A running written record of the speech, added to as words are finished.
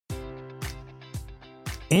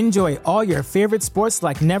Enjoy all your favorite sports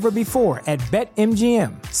like never before at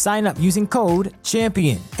BetMGM. Sign up using code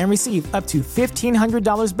CHAMPION and receive up to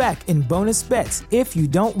 $1,500 back in bonus bets if you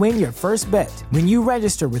don't win your first bet. When you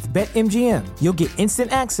register with BetMGM, you'll get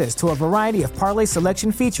instant access to a variety of parlay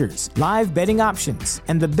selection features, live betting options,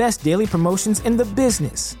 and the best daily promotions in the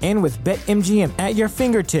business. And with BetMGM at your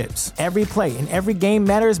fingertips, every play and every game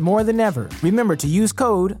matters more than ever. Remember to use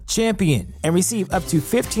code CHAMPION and receive up to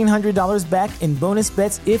 $1,500 back in bonus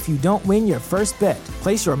bets if you don't win your first bet.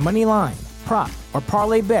 Place your money line, prop, or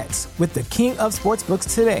parlay bets with the king of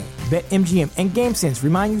sportsbooks today. BetMGM and GameSense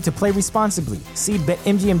remind you to play responsibly. See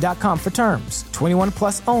BetMGM.com for terms. 21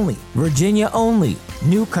 plus only. Virginia only.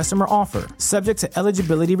 New customer offer. Subject to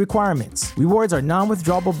eligibility requirements. Rewards are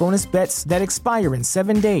non-withdrawable bonus bets that expire in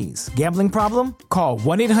 7 days. Gambling problem? Call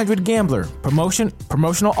 1-800-GAMBLER.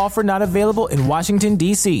 Promotional offer not available in Washington,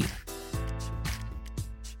 D.C.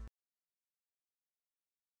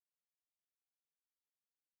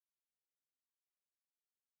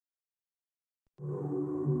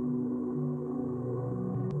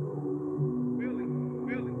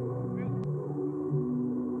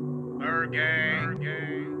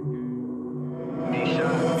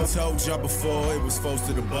 I told y'all before it was supposed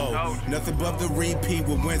to the bowl. Nothing but the repeat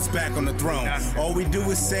with wins back on the throne. All we do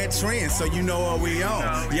is set trends, so you know what we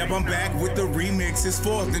on. Yep, I'm back with the remix. It's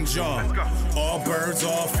 4th and John. All birds,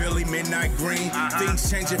 all Philly, midnight green.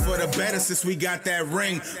 Things changing for the better since we got that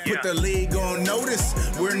ring. Put the league on notice.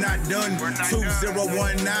 We're not done.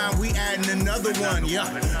 2019, we adding another one.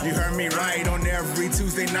 Yeah, you heard me right on every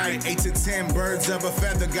Tuesday night. 8 to 10 birds of a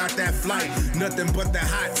feather got that flight. Nothing but the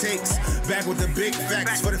hot takes. Back with the big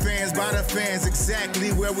facts for the fans, by the fans,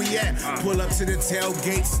 exactly where we at. Pull up to the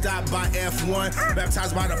tailgate, stop by F1,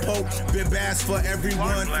 baptized by the Pope, been bass for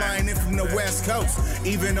everyone, flying in from the West Coast,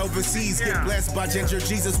 even overseas, get blessed by Ginger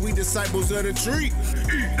Jesus, we disciples of the tree.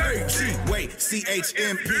 E-A-G, wait,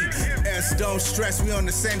 C-H-M-P, S, don't stress, we on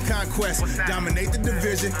the same conquest, dominate the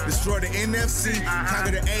division, destroy the NFC,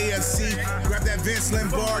 conquer the AFC, grab that Vince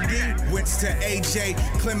Lombardi, Wentz to AJ,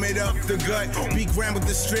 climb it up the gut, be grand with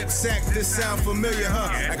the strip sack, this sound familiar, huh?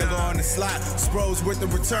 Aguilar on the slot, Sproles with the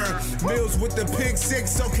return, Mills with the pick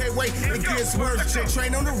six. Okay, wait, it gets worse. J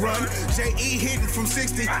Train on the run, J.E. hitting from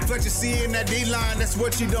 60. Fletcher C in that D-line, that's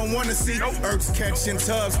what you don't want to see. Ertz catching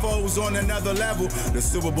tugs, foes on another level. The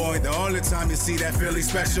Super Bowl ain't the only time you see that Philly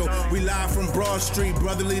special. We live from Broad Street,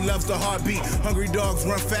 brotherly loves the heartbeat. Hungry dogs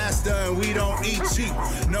run faster and we don't eat cheap.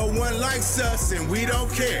 No one likes us and we don't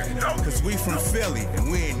care, cause we from Philly and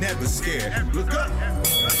we ain't never scared. Look up.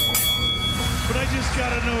 But I just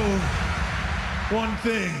gotta know one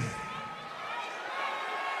thing.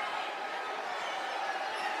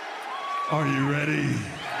 Are you ready?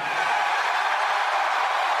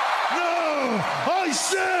 No! I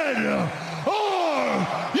said, are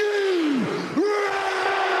you ready?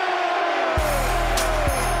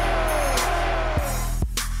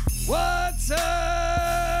 What's up,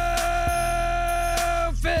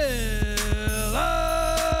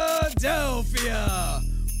 Philadelphia?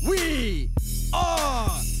 We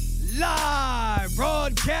are live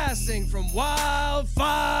broadcasting from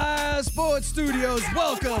Wildfire Sports Studios.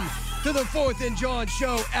 Welcome to the 4th and John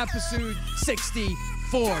Show, episode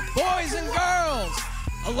 64. Boys and girls,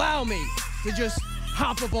 allow me to just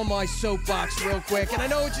hop up on my soapbox real quick. And I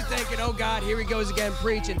know what you're thinking, oh God, here he goes again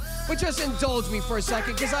preaching. But just indulge me for a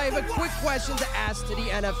second, because I have a quick question to ask to the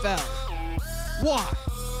NFL. Why?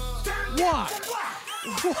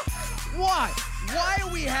 Why are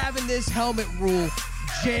we having this helmet rule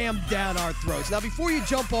jammed down our throats? Now, before you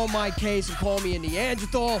jump on my case and call me a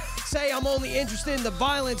Neanderthal, say I'm only interested in the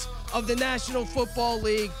violence of the National Football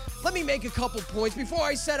League, let me make a couple points before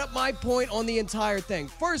I set up my point on the entire thing.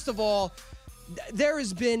 First of all, there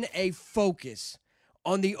has been a focus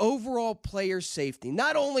on the overall player safety,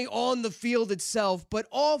 not only on the field itself, but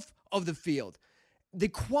off of the field. The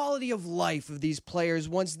quality of life of these players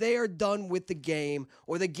once they are done with the game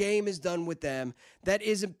or the game is done with them, that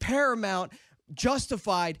is paramount,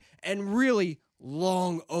 justified, and really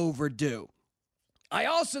long overdue. I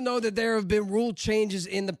also know that there have been rule changes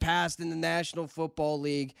in the past in the National Football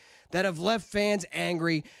League that have left fans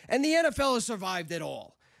angry, and the NFL has survived it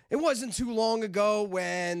all. It wasn't too long ago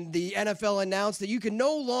when the NFL announced that you can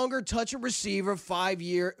no longer touch a receiver 5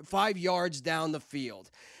 yards down the field.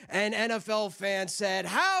 And NFL fans said,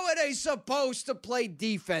 how are they supposed to play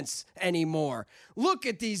defense anymore? Look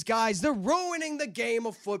at these guys. They're ruining the game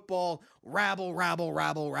of football. Rabble, rabble,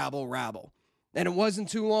 rabble, rabble, rabble. And it wasn't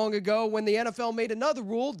too long ago when the NFL made another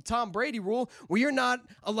rule, the Tom Brady rule, where you're not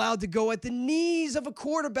allowed to go at the knees of a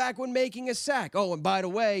quarterback when making a sack. Oh, and by the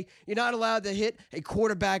way, you're not allowed to hit a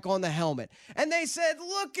quarterback on the helmet. And they said,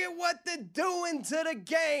 look at what they're doing to the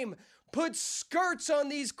game. Put skirts on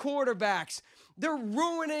these quarterbacks. They're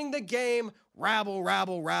ruining the game. Rabble,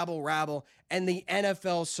 rabble, rabble, rabble. And the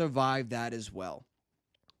NFL survived that as well.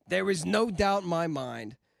 There is no doubt in my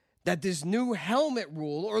mind that this new helmet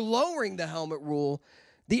rule, or lowering the helmet rule,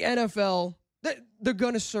 the NFL, they're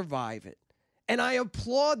going to survive it. And I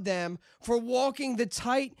applaud them for walking the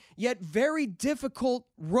tight yet very difficult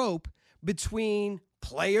rope between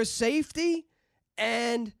player safety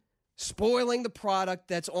and spoiling the product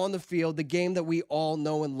that's on the field, the game that we all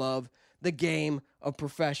know and love, the game of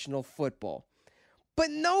professional football.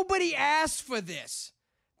 But nobody asked for this.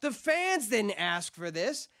 The fans didn't ask for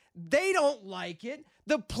this. They don't like it.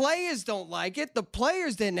 The players don't like it. The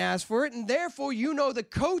players didn't ask for it. And therefore, the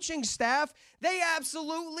coaching staff, they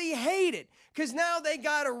absolutely hate it. Because now they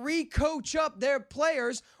got to re-coach up their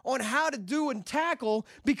players on how to do and tackle,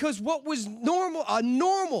 because what was a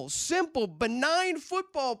normal, simple, benign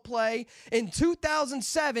football play in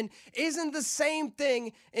 2007 isn't the same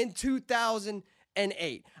thing in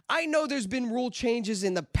 2008. I know there's been rule changes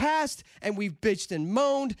in the past, and we've bitched and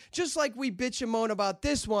moaned, just like we bitch and moan about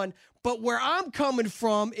this one. But where I'm coming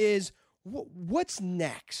from is, what's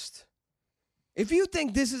next? If you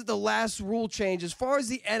think this is the last rule change as far as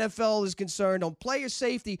the NFL is concerned on player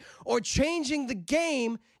safety or changing the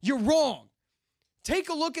game, you're wrong. Take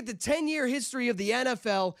a look at the 10-year history of the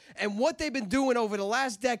NFL and what they've been doing over the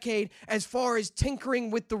last decade as far as tinkering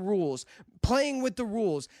with the rules, playing with the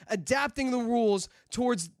rules, adapting the rules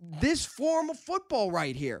towards this form of football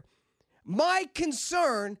right here. My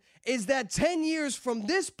concern is that 10 years from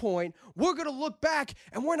this point, we're going to look back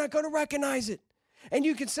and we're not going to recognize it. And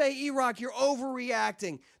you can say, E-Rock, you're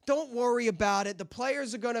overreacting. Don't worry about it. The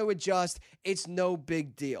players are going to adjust. It's no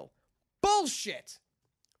big deal. Bullshit.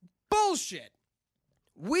 Bullshit.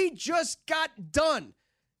 We just got done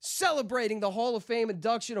celebrating the Hall of Fame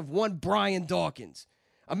induction of one Brian Dawkins,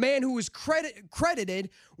 a man who was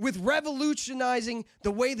credited with revolutionizing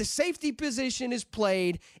the way the safety position is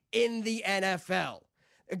played in the NFL.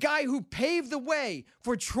 A guy who paved the way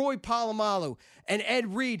for Troy Polamalu and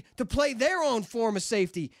Ed Reed to play their own form of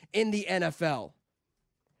safety in the NFL.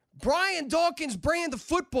 Brian Dawkins' brand of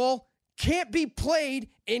football can't be played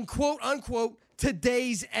in quote-unquote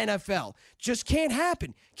today's NFL. Just can't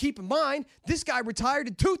happen. Keep in mind, this guy retired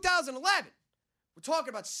in 2011. We're talking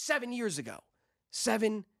about 7 years ago.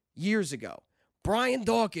 7 years ago. Brian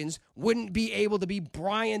Dawkins wouldn't be able to be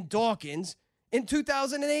Brian Dawkins in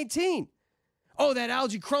 2018. Oh, that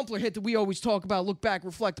Algie Crumpler hit that we always talk about, look back,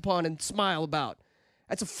 reflect upon, and smile about.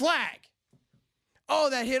 That's a flag. Oh,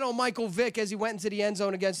 that hit on Michael Vick as he went into the end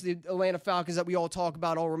zone against the Atlanta Falcons that we all talk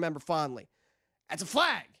about, all remember fondly. That's a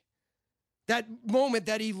flag. That moment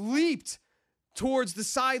that he leaped towards the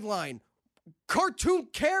sideline, cartoon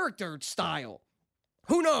character style.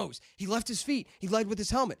 Who knows? He left his feet. He led with his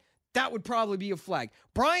helmet. That would probably be a flag.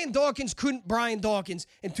 Brian Dawkins couldn't Brian Dawkins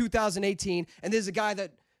in 2018, and there's a guy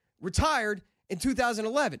that retired in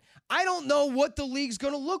 2011. I don't know what the league's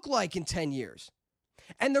going to look like in 10 years.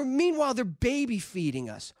 And meanwhile, they're baby feeding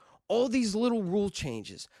us all these little rule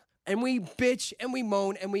changes. And we bitch and we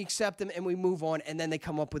moan and we accept them and we move on, and then they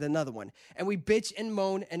come up with another one. And we bitch and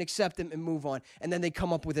moan and accept them and move on, and then they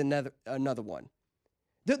come up with another one.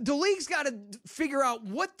 The league's got to figure out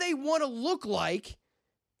what they want to look like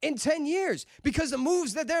in 10 years, because the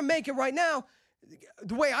moves that they're making right now,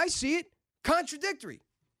 the way I see it, contradictory.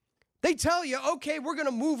 They tell you, okay, we're going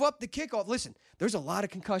to move up the kickoff. Listen, there's a lot of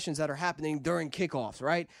concussions that are happening during kickoffs,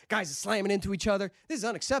 right? Guys are slamming into each other. This is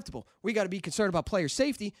unacceptable. We got to be concerned about player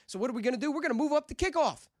safety. So what are we going to do? We're going to move up the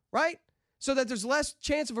kickoff, right? So that there's less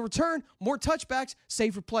chance of a return, more touchbacks,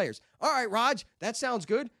 safer players. All right, Raj, that sounds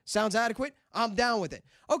good. Sounds adequate. I'm down with it.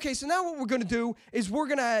 Okay, so now what we're going to do is we're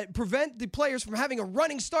going to prevent the players from having a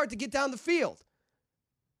running start to get down the field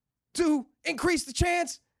to increase the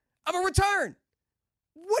chance of a return.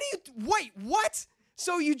 Wait, what?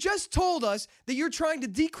 So you just told us that you're trying to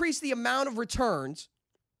decrease the amount of returns,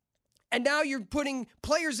 and now you're putting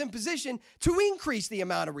players in position to increase the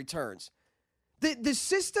amount of returns. The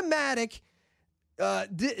systematic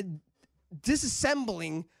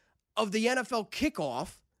disassembling of the NFL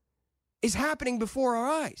kickoff is happening before our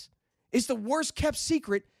eyes. It's the worst kept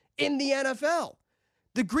secret in the NFL.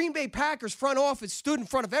 The Green Bay Packers front office stood in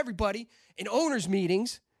front of everybody in owners'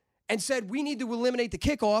 meetings and said, we need to eliminate the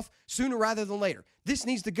kickoff sooner rather than later. This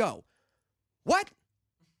needs to go. What?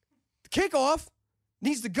 The kickoff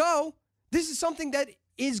needs to go? This is something that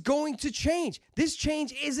is going to change. This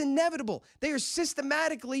change is inevitable. They are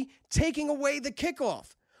systematically taking away the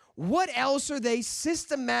kickoff. What else are they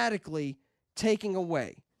systematically taking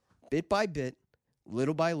away? Bit by bit,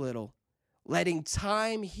 little by little, letting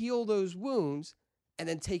time heal those wounds, and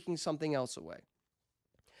then taking something else away.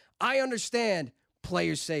 I understand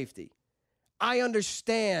player safety. I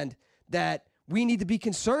understand that we need to be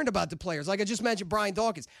concerned about the players. Like I just mentioned, Brian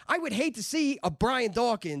Dawkins. I would hate to see a Brian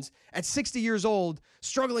Dawkins at 60 years old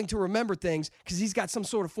struggling to remember things because he's got some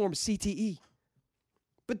sort of form of CTE.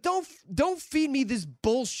 But don't feed me this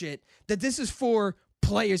bullshit that this is for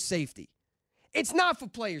player safety. It's not for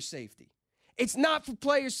player safety. It's not for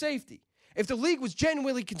player safety. If the league was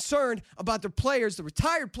genuinely concerned about their players, the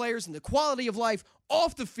retired players, and the quality of life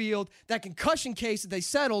off the field, that concussion case that they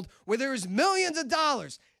settled, where there is millions of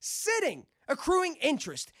dollars sitting, accruing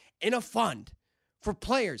interest in a fund for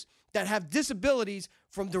players that have disabilities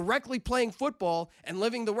from directly playing football and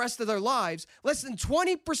living the rest of their lives, less than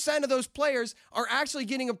 20% of those players are actually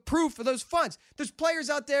getting approved for those funds. There's players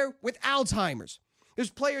out there with Alzheimer's. There's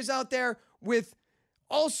players out there with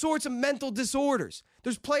all sorts of mental disorders.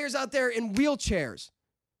 There's players out there in wheelchairs.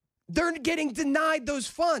 They're getting denied those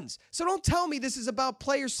funds. So don't tell me this is about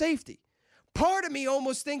player safety. Part of me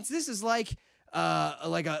almost thinks this is like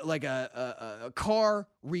a car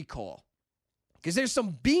recall. Because there's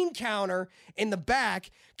some bean counter in the back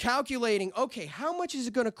calculating, okay, how much is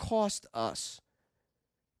it going to cost us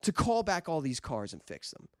to call back all these cars and fix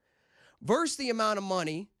them? Versus the amount of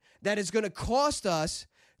money that is going to cost us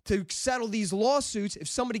to settle these lawsuits if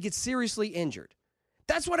somebody gets seriously injured.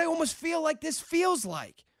 That's what I almost feel like this feels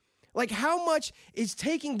like. Like how much is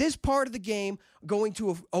taking this part of the game going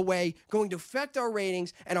to affect our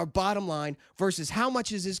ratings and our bottom line versus how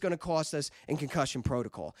much is this going to cost us in concussion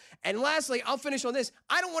protocol? And lastly, I'll finish on this.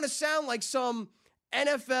 I don't want to sound like some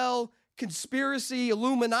NFL conspiracy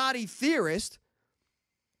Illuminati theorist,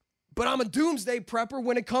 but I'm a doomsday prepper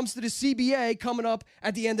when it comes to the CBA coming up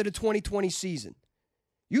at the end of the 2020 season.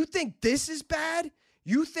 You think this is bad?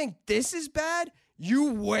 You think this is bad?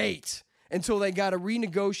 You wait until they got to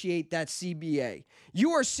renegotiate that CBA.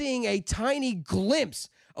 You are seeing a tiny glimpse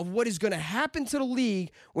of what is going to happen to the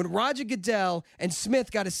league when Roger Goodell and Smith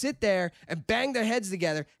got to sit there and bang their heads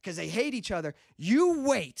together because they hate each other. You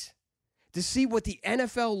wait to see what the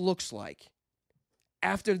NFL looks like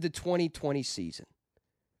after the 2020 season,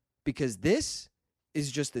 because this is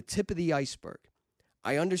just the tip of the iceberg.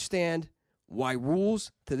 I understand why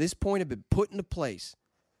rules to this point have been put into place,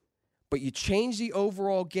 but you change the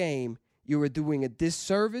overall game, you are doing a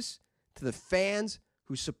disservice to the fans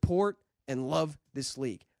who support and love this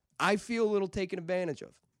league. I feel a little taken advantage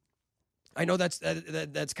of. I know that's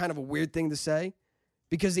kind of a weird thing to say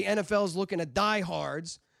because the NFL is looking at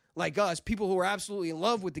diehards like us, people who are absolutely in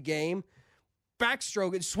love with the game,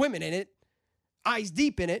 backstroking, swimming in it, eyes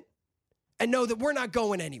deep in it, and know that we're not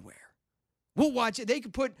going anywhere. We'll watch it. They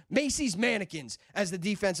could put Macy's mannequins as the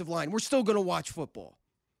defensive line. We're still going to watch football.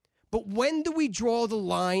 But when do we draw the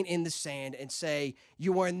line in the sand and say,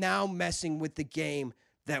 you are now messing with the game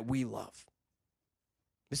that we love?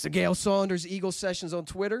 Mr. Gale Saunders, Eagle Sessions on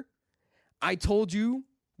Twitter. I told you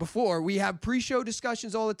before, we have pre-show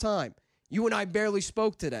discussions all the time. You and I barely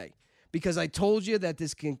spoke today because I told you that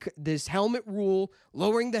this helmet rule,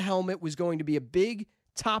 lowering the helmet, was going to be a big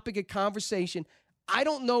topic of conversation. I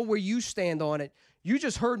don't know where you stand on it. You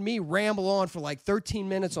just heard me ramble on for like 13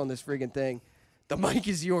 minutes on this friggin' thing. The mic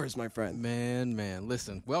is yours, my friend. Man,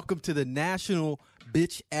 listen. Welcome to the National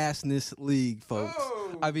Bitch-Assness League, folks.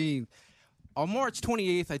 Oh. I mean, on March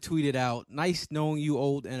 28th, I tweeted out, nice knowing you,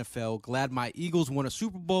 old NFL. Glad my Eagles won a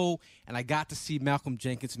Super Bowl, and I got to see Malcolm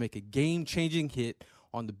Jenkins make a game-changing hit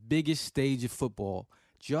on the biggest stage of football.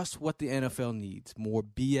 Just what the NFL needs, more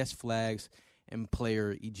BS flags and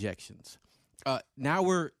player ejections. Now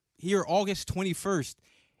we're here August 21st,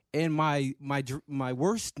 and my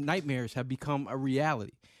worst nightmares have become a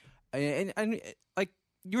reality. And like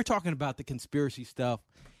you were talking about the conspiracy stuff,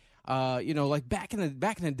 like back in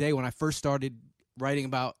the day when I first started writing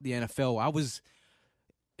about the NFL, I was,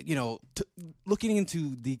 looking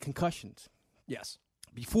into the concussions. Yes.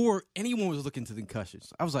 Before anyone was looking into the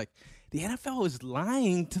concussions, I was like, the NFL is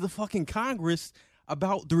lying to the fucking Congress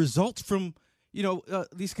about the results from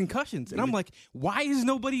these concussions. And I'm like, why is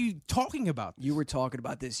nobody talking about this? You were talking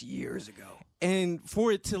about this years ago. And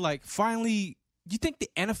for it to finally, you think the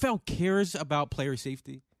NFL cares about player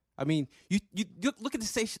safety? I mean, you look at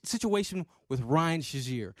the situation with Ryan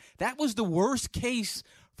Shazier. That was the worst case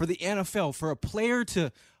for the NFL, for a player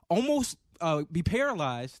to almost be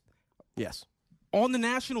paralyzed. Yes. On the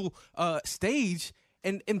national stage,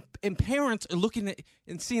 And parents are looking at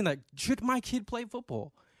and seeing like, should my kid play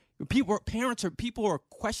football? People are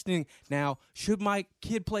questioning now, should my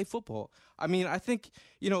kid play football? I mean, I think,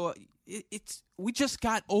 we just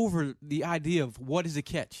got over the idea of what is a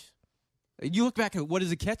catch. You look back at what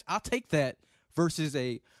is a catch, I'll take that versus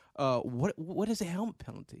what is a helmet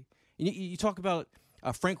penalty? You talk about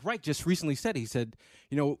Frank Reich just recently said, he said,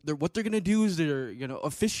 what they're going to do is they're going to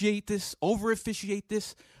officiate this, over-officiate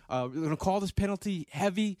this. We're going to call this penalty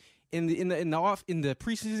heavy in the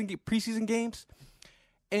preseason games.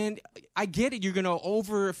 And I get it, you're going to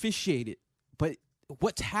over-officiate it. But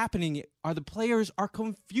what's happening are the players are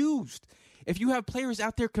confused. If you have players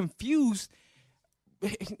out there confused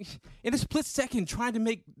in a split second trying to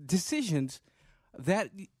make decisions, that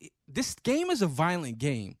this game is a violent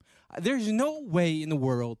game. There's no way in the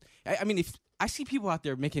world. I mean, if I see people out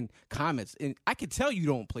there making comments, and I can tell you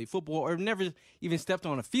don't play football or never even stepped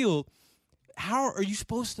on a field, how are you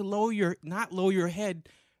supposed to not lower your head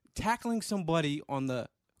tackling somebody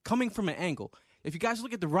coming from an angle? If you guys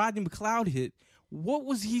look at the Rodney McLeod hit, what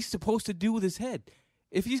was he supposed to do with his head?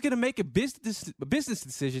 If he's going to make a business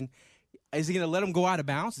decision, is he going to let him go out of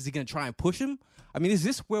bounds? Is he going to try and push him? I mean, is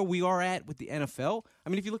this where we are at with the NFL? I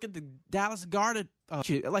mean, if you look at the Dallas Guard,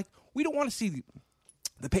 we don't want to see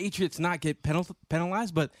the Patriots not get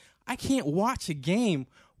penalized, but I can't watch a game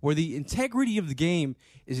where the integrity of the game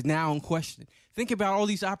is now in question. Think about all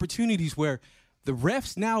these opportunities where the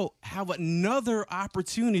refs now have another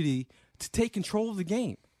opportunity to take control of the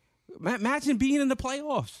game. Imagine being in the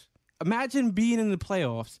playoffs.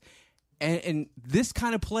 And this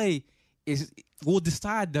kind of play will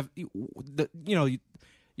decide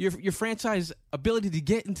your franchise ability to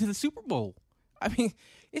get into the Super Bowl. I mean,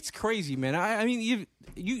 it's crazy, man. I mean,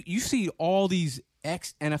 you see all these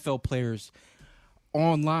ex-NFL players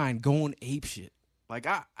online going apeshit. Like,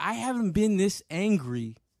 I haven't been this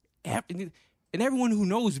angry, and everyone who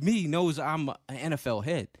knows me knows I'm an NFL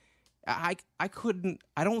head. I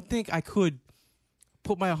don't think I could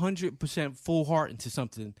put my 100% full heart into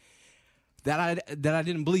something that I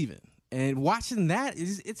didn't believe in. And watching that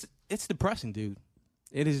it's depressing, dude.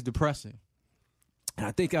 It is depressing. And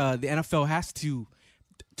I think the NFL has to.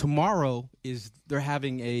 Tomorrow they're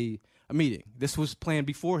having a meeting. This was planned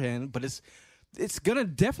beforehand, but it's gonna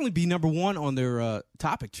definitely be number one on their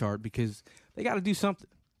topic chart because they got to do something.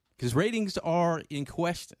 Because ratings are in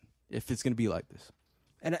question if it's gonna be like this.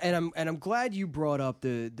 And I'm glad you brought up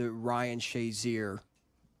the Ryan Shazier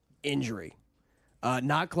injury.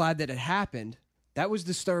 Not glad that it happened. That was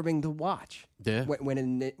disturbing to watch. Yeah.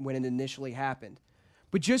 When it initially happened.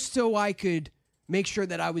 But just so I could make sure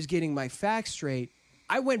that I was getting my facts straight,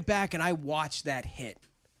 I went back and I watched that hit.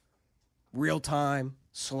 Real time,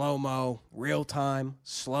 slow-mo, real time,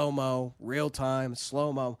 slow-mo, real time,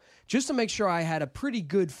 slow-mo, just to make sure I had a pretty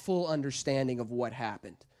good full understanding of what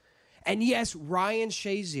happened. And yes, Ryan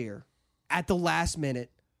Shazier, at the last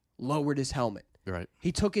minute, lowered his helmet. Right.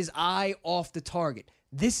 He took his eye off the target.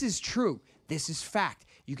 This is true. This is fact.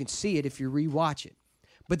 You can see it if you rewatch it.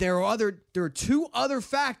 But there are two other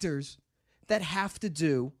factors that have to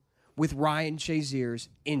do with Ryan Shazier's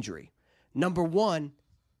injury. Number one,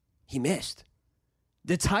 he missed.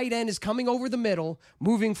 The tight end is coming over the middle,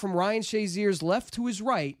 moving from Ryan Shazier's left to his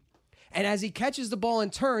right, and as he catches the ball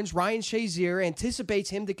and turns, Ryan Shazier anticipates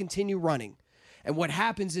him to continue running. And what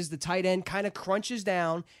happens is the tight end kind of crunches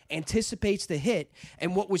down, anticipates the hit,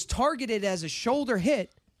 and what was targeted as a shoulder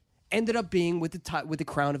hit ended up being with the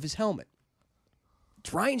crown of his helmet.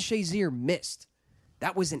 Ryan Shazier missed.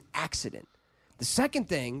 That was an accident. The second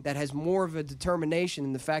thing that has more of a determination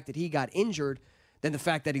in the fact that he got injured than the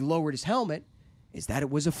fact that he lowered his helmet is that it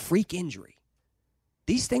was a freak injury.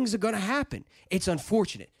 These things are going to happen. It's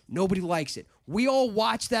unfortunate. Nobody likes it. We all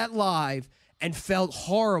watched that live and felt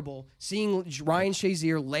horrible seeing Ryan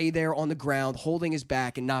Shazier lay there on the ground, holding his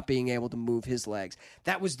back and not being able to move his legs.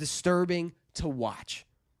 That was disturbing to watch.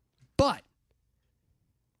 But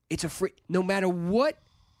it's a free, no matter what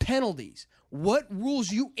penalties, what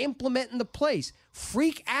rules you implement into place,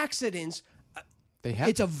 freak accidents,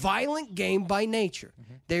 it's a violent game by nature.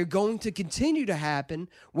 Mm-hmm. They're going to continue to happen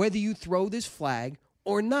whether you throw this flag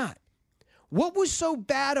or not. What was so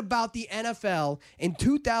bad about the NFL in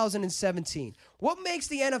 2017? What makes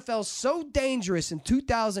the NFL so dangerous in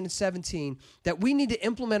 2017 that we need to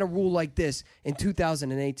implement a rule like this in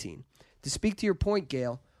 2018? To speak to your point,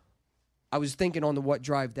 Gail, I was thinking on the What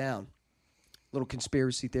Drive Down. Little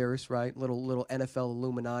conspiracy theorist, right? Little NFL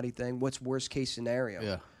Illuminati thing. What's worst case scenario?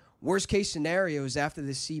 Yeah. Worst case scenario is after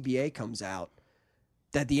the CBA comes out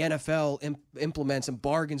that the NFL implements and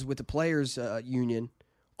bargains with the players' union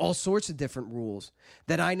all sorts of different rules.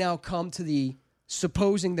 That I now come to the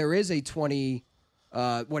supposing there is a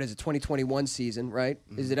 2021 season, right?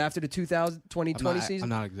 Is it after the 2020 season? I'm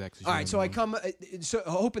not exactly sure. All right, so I come,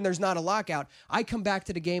 hoping there's not a lockout. I come back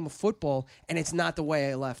to the game of football, and it's not the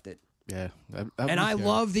way I left it. Yeah. And I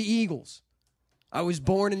love the Eagles. I was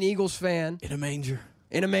born an Eagles fan. In a manger.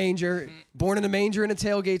 Born in a manger in a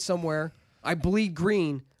tailgate somewhere. I bleed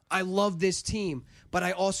green. I love this team, but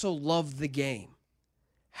I also love the game.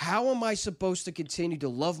 How am I supposed to continue to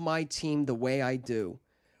love my team the way I do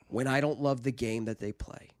when I don't love the game that they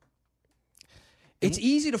play? It's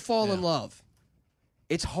easy to fall in love.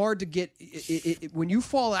 It's hard to get when you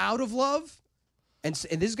fall out of love, and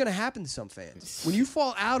this is going to happen to some fans. When you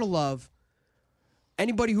fall out of love,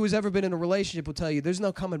 anybody who has ever been in a relationship will tell you there's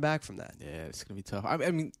no coming back from that. Yeah, it's going to be tough.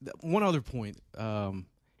 I mean, one other point.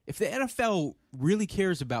 If the NFL really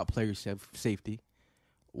cares about player safety,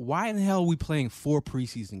 why in the hell are we playing 4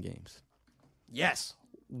 preseason games? Yes.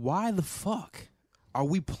 Why the fuck are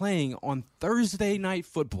we playing on Thursday night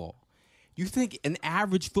football? You think an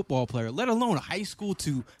average football player, let alone high school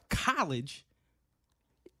to college,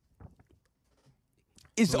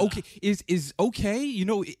 is okay? Is okay? You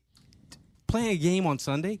know, playing a game on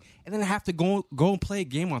Sunday and then have to go and play a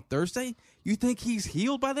game on Thursday? You think he's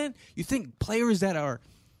healed by then? You think players that are,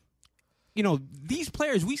 you know, these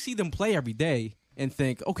players, we see them play every day and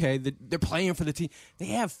think, okay, they're playing for the team. They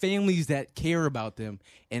have families that care about them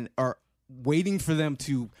and are waiting for them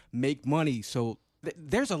to make money. So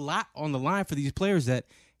there's a lot on the line for these players that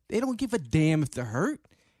they don't give a damn if they're hurt.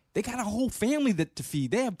 They got a whole family to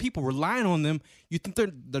feed. They have people relying on them. You think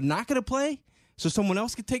they're not going to play so someone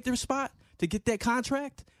else can take their spot to get that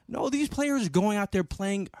contract? No, these players are going out there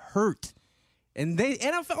playing hurt. And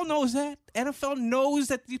NFL knows that. NFL knows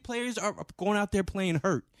that these players are going out there playing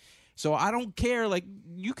hurt. So I don't care. Like,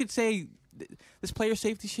 you could say this player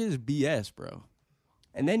safety shit is BS, bro.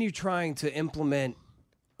 And then you're trying to implement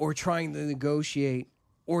or trying to negotiate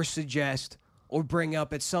or suggest or bring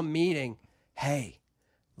up at some meeting, hey,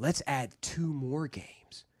 let's add 2 more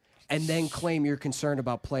games, and then claim you're concerned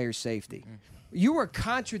about player safety. You are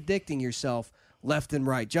contradicting yourself left and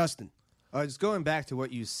right. Justin. Just going back to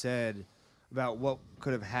what you said about what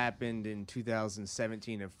could have happened in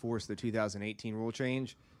 2017 and forced the 2018 rule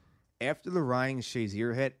change, after the Ryan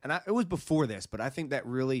Shazier hit, and it was before this, but I think that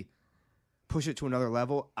really pushed it to another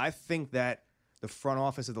level. I think that the front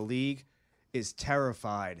office of the league is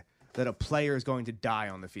terrified that a player is going to die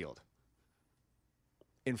on the field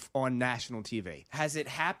on national TV. Has it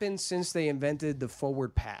happened since they invented the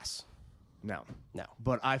forward pass? No. No.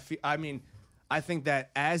 But I think that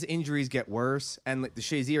as injuries get worse, and the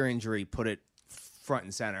Shazier injury put it front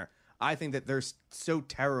and center, I think that they're so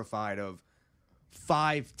terrified of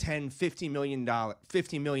 5, 10,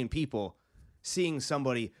 $50 million people seeing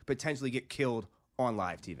somebody potentially get killed on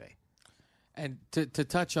live TV. And to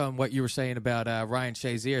touch on what you were saying about Ryan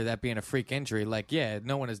Shazier, that being a freak injury, like, yeah,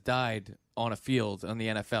 no one has died on a field on the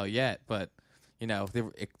NFL yet, but, you know,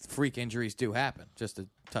 freak injuries do happen, just to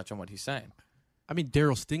touch on what he's saying. I mean,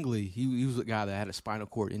 Darryl Stingley, he was a guy that had a spinal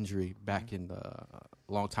cord injury back in a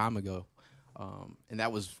long time ago, and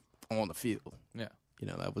that was on the field. Yeah. You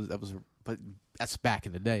know, but that's back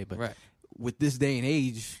in the day. But right. With this day and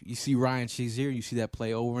age, you see Ryan Shazier, you see that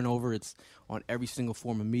play over and over. It's on every single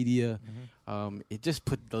form of media. It just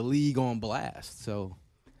put the league on blast. So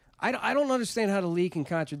I don't understand how the league can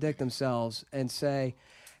contradict themselves and say,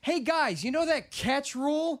 hey, guys, you know that catch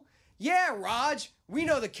rule? Yeah, Raj, we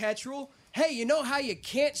know the catch rule. Hey, you know how you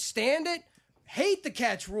can't stand it? Hate the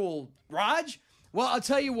catch rule, Raj. Well, I'll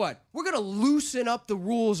tell you what. We're going to loosen up the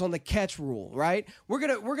rules on the catch rule, right? We're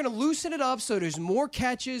going to loosen it up so there's more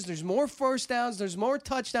catches, there's more first downs, there's more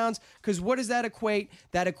touchdowns, because what does that equate?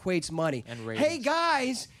 That equates money. And ratings. Hey,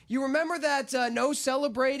 guys, you remember that no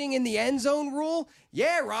celebrating in the end zone rule?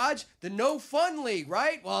 Yeah, Raj, the no fun league,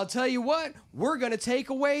 right? Well, I'll tell you what. We're going to take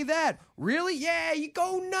away that. Really? Yeah, you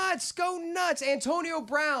go nuts. Go nuts. Antonio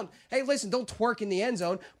Brown. Hey, listen, don't twerk in the end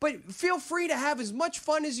zone, but feel free to have as much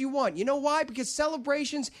fun as you want. You know why? Because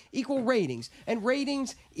celebrations equal ratings, and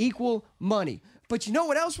ratings equal money. But you know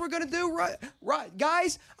what else we're going to do, right,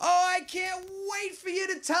 guys? Oh, I can't wait for you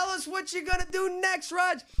to tell us what you're going to do next,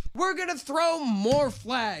 Raj. We're going to throw more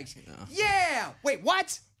flags. Yeah. Wait,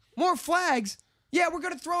 what? More flags? Yeah, we're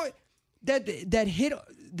going to throw it. That hit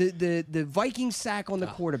the Viking sack on the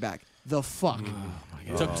quarterback. The fuck.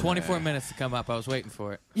 It took 24 minutes to come up. I was waiting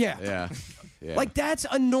for it. Yeah. Like, that's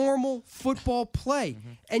a normal football play.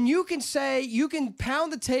 And you can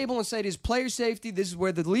pound the table and say, this is player safety, this is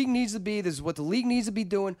where the league needs to be, this is what the league needs to be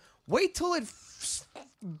doing. Wait till it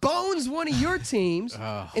bones one of your teams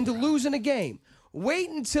into losing a game. Wait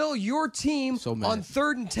until your team So mad. on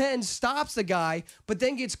 3rd and 10 stops the guy, but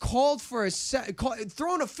then gets called for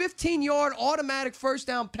throwing a 15-yard automatic first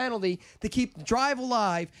down penalty to keep the drive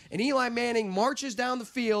alive, and Eli Manning marches down the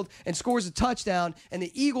field and scores a touchdown, and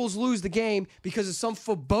the Eagles lose the game because of some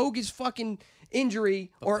bogus fucking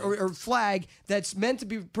injury or flag that's meant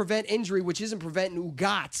to prevent injury, which isn't preventing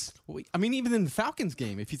UGATs. I mean, even in the Falcons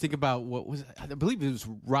game, if you think about what was, I believe it was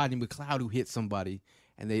Rodney McLeod who hit somebody,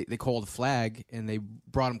 and they called a flag and they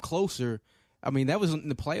brought him closer. I mean, that was in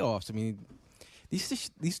the playoffs. I mean,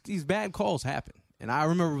 these bad calls happen, and I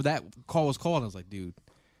remember that call was called. And I was like, dude,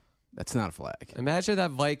 that's not a flag. Imagine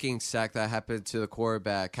that Vikings sack that happened to the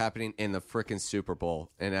quarterback happening in the freaking Super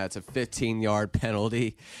Bowl, and that's a 15-yard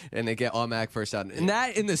penalty, and they get automatic first down. And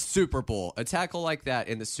that in the Super Bowl, a tackle like that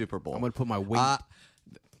in the Super Bowl. I'm gonna put my weight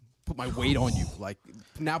on you. Like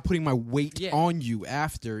now, putting my weight on you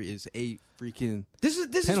after is a freaking. This is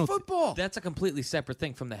football. That's a completely separate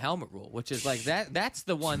thing from the helmet rule, which is like that's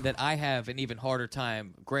the one that I have an even harder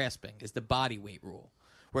time grasping is the body weight rule,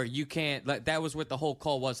 where you can't. Like, that was what the whole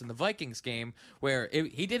call was in the Vikings game, where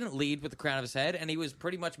he didn't lead with the crown of his head, and he was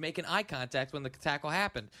pretty much making eye contact when the tackle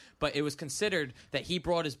happened. But it was considered that he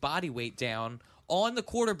brought his body weight down on the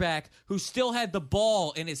quarterback who still had the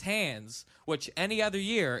ball in his hands, which any other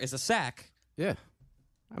year is a sack. Yeah,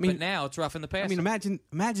 I mean, but now it's rough in the pass. I mean,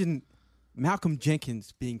 imagine Malcolm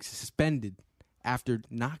Jenkins being suspended after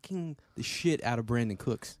knocking the shit out of Brandon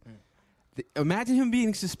Cooks. Imagine him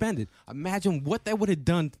being suspended. Imagine what that would have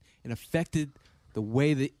done and affected the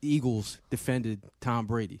way the Eagles defended Tom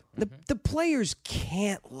Brady. The players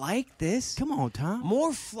can't like this. Come on, Tom.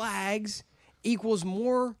 More flags equals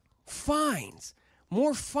more fines.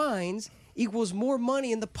 More fines equals more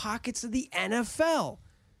money in the pockets of the NFL.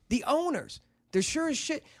 The owners. They're sure as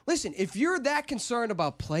shit. Listen, if you're that concerned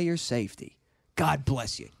about player safety, God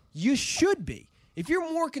bless you. You should be. If you're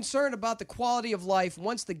more concerned about the quality of life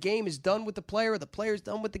once the game is done with the player or the player's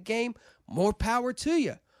done with the game, more power to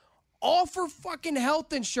you. Offer fucking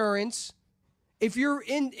health insurance if you're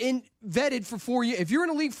in vetted for 4 years. If you're in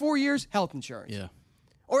the league 4 years, health insurance. Yeah.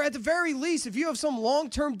 Or at the very least, if you have some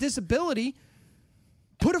long-term disability,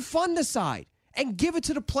 put a fund aside and give it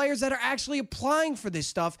to the players that are actually applying for this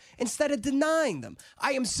stuff instead of denying them.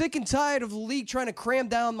 I am sick and tired of the league trying to cram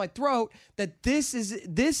down my throat that this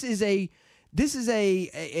is a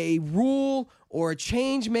rule or a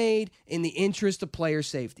change made in the interest of player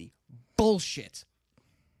safety. Bullshit.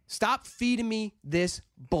 Stop feeding me this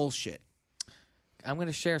bullshit. I'm going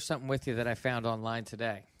to share something with you that I found online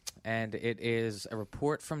today, and it is a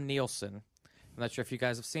report from Nielsen. I'm not sure if you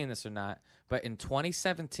guys have seen this or not, but in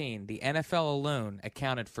 2017, the NFL alone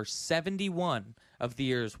accounted for 71 of the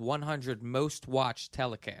year's 100 most watched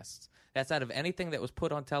telecasts. That's out of anything that was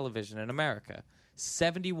put on television in America.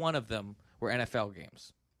 71 of them were NFL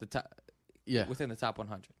games. Within the top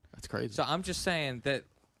 100. That's crazy. So I'm just saying that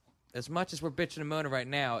as much as we're bitching and moaning right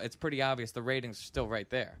now, it's pretty obvious the ratings are still right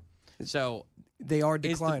there. So they are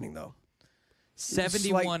declining, though.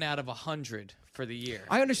 71 out of 100 for the year.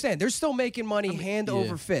 I understand. They're still making money hand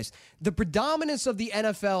over fist. The predominance of the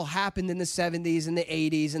NFL happened in the 70s and the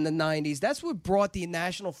 80s and the 90s. That's what brought the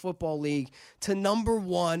National Football League to number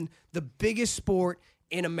one, the biggest sport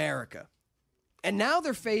in America. And now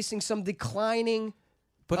they're facing some declining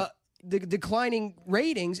declining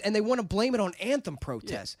ratings, and they want to blame it on anthem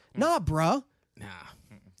protests. Yeah. Nah, bruh. Nah.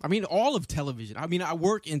 I mean, all of television. I mean, I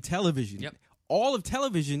work in television. Yep. All of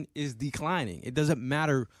television is declining. It doesn't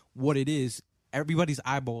matter what it is. Everybody's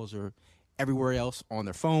eyeballs are everywhere else on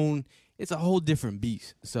their phone. It's a whole different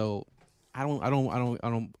beast. So I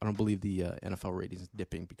don't believe the NFL ratings is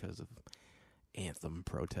dipping because of anthem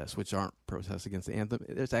protests, which aren't protests against the anthem.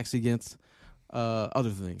 It's actually against other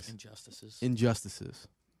things. Injustices.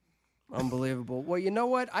 Unbelievable. Well, you know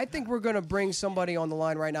what? I think we're going to bring somebody on the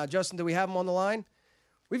line right now. Justin, do we have him on the line?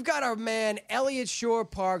 We've got our man, Elliot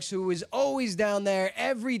Shore-Parks, who is always down there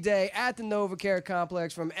every day at the NovaCare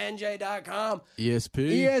Complex from NJ.com.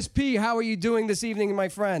 ESP, how are you doing this evening, my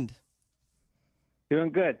friend?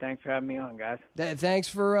 Doing good. Thanks for having me on, guys. Thanks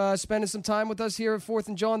for spending some time with us here at 4th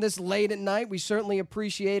and John this late at night. We certainly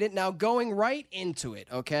appreciate it. Now, going right into it,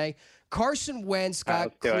 okay? Carson Wentz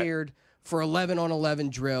got cleared for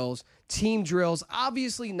 11-on-11 drills, team drills,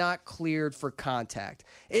 obviously not cleared for contact.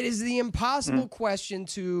 It is the impossible question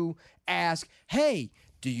to ask, hey,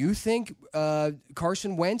 do you think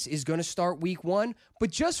Carson Wentz is going to start week 1?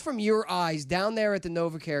 But just from your eyes down there at the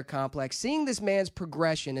NovaCare Complex, seeing this man's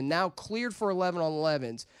progression and now cleared for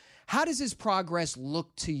 11-on-11s, how does his progress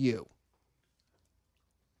look to you?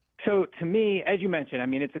 So to me, as you mentioned, I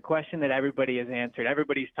mean, it's a question that everybody has answered.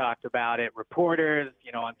 Everybody's talked about it, reporters,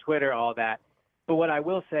 on Twitter, all that. But what I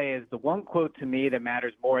will say is the one quote to me that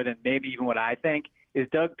matters more than maybe even what I think is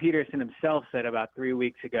Doug Peterson himself said about 3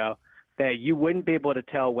 weeks ago that you wouldn't be able to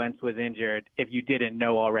tell Wentz was injured if you didn't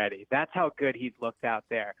know already. That's how good he's looked out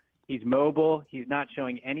there. He's mobile. He's not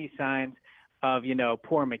showing any signs of,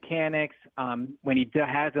 poor mechanics. When he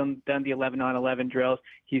has done the 11-on-11 drills,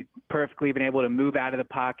 he's perfectly been able to move out of the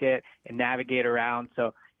pocket and navigate around.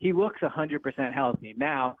 So he looks 100% healthy.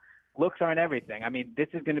 Now, looks aren't everything. I mean, this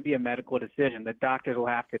is going to be a medical decision. The doctors will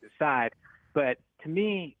have to decide. But to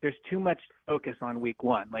me, there's too much focus on week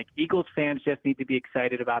one. Like, Eagles fans just need to be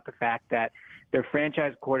excited about the fact that their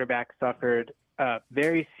franchise quarterback suffered a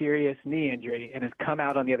very serious knee injury and has come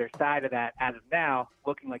out on the other side of that, as of now,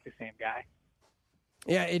 looking like the same guy.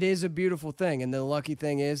 Yeah, it is a beautiful thing. And the lucky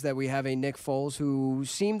thing is that we have a Nick Foles who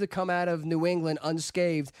seemed to come out of New England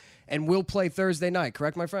unscathed and will play Thursday night.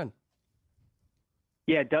 Correct, my friend?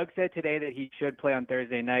 Yeah, Doug said today that he should play on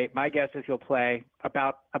Thursday night. My guess is he'll play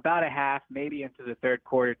about a half, maybe into the third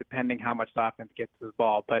quarter, depending how much the offense gets to the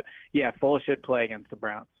ball. But, yeah, Foles should play against the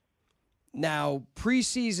Browns. Now,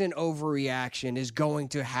 preseason overreaction is going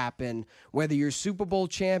to happen whether you're Super Bowl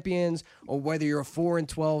champions or whether you're a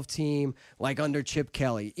 4-12 team like under Chip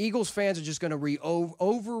Kelly. Eagles fans are just going to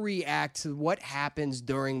overreact to what happens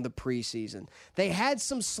during the preseason. They had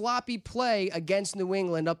some sloppy play against New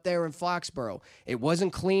England up there in Foxborough. It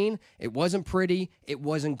wasn't clean. It wasn't pretty. It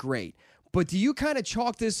wasn't great. But do you kind of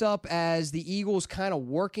chalk this up as the Eagles kind of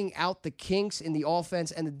working out the kinks in the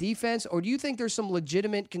offense and the defense, or do you think there's some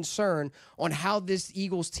legitimate concern on how this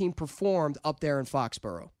Eagles team performed up there in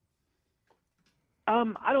Foxborough?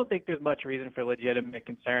 I don't think there's much reason for legitimate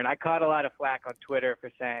concern. I caught a lot of flack on Twitter for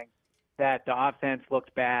saying that the offense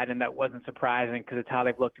looked bad, and that wasn't surprising because it's how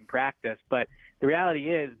they've looked in practice. But the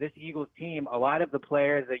reality is this Eagles team, a lot of the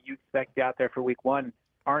players that you expect out there for week one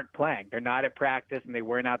aren't playing. They're not at practice, and they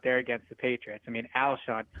weren't out there against the Patriots. I mean,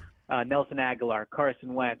 Alshon, Nelson Aguilar,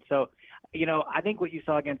 Carson Wentz. So, I think what you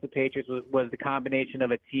saw against the Patriots was the combination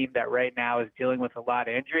of a team that right now is dealing with a lot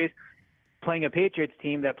of injuries, playing a Patriots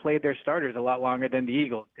team that played their starters a lot longer than the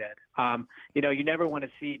Eagles did. You never want to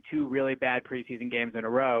see two really bad preseason games in a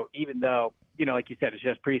row, even though, like you said, it's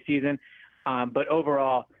just preseason. But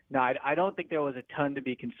overall, no, I don't think there was a ton to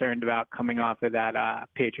be concerned about coming off of that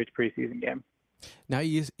Patriots preseason game. Now,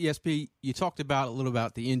 ESP, you talked a little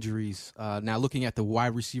about the injuries. Now, looking at the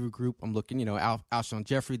wide receiver group, I'm looking, Alshon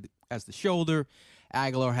Jeffrey has the shoulder.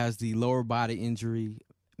 Aguilar has the lower body injury.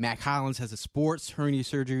 Mac Hollins has a sports hernia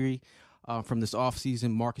surgery from this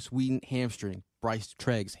offseason. Marcus Wheaton, hamstring. Bryce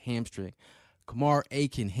Treggs, hamstring. Kamar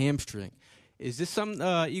Aiken, hamstring. Is this something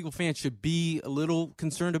Eagle fans should be a little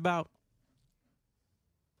concerned about?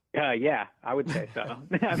 Yeah, I would say so.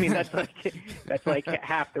 I mean, that's like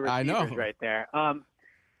half the receivers right there.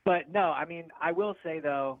 But no, I mean, I will say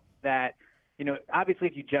though that obviously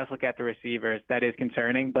if you just look at the receivers, that is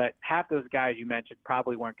concerning. But half those guys you mentioned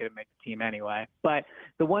probably weren't going to make the team anyway. But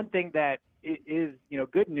the one thing that is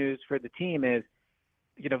good news for the team is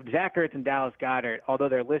Zach Ertz and Dallas Goedert, although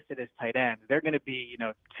they're listed as tight ends, they're going to be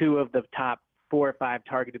two of the top 4 or 5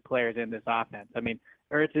 targeted players in this offense. I mean,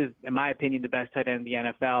 Ertz is, in my opinion, the best tight end in the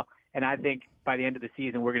NFL, and I think by the end of the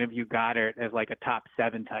season, we're going to view Goddard as like a top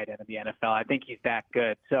 7 tight end in the NFL. I think he's that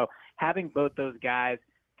good. So having both those guys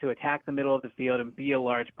to attack the middle of the field and be a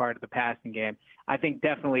large part of the passing game, I think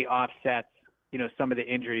definitely offsets, some of the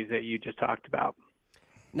injuries that you just talked about.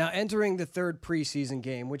 Now, entering the third preseason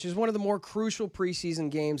game, which is one of the more crucial preseason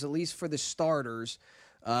games, at least for the starters,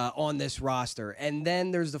 on this roster. And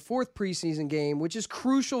then there's the fourth preseason game, which is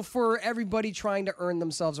crucial for everybody trying to earn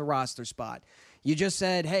themselves a roster spot. You just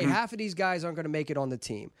said, hey, half of these guys aren't going to make it on the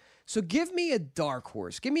team. So give me a dark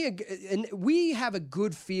horse. And we have a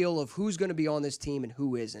good feel of who's going to be on this team and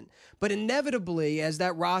who isn't. But inevitably, as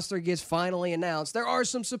that roster gets finally announced, there are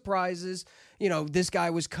some surprises. This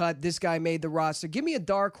guy was cut. This guy made the roster. Give me a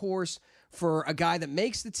dark horse for a guy that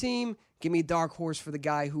makes the team. Give me a dark horse for the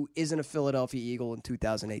guy who isn't a Philadelphia Eagle in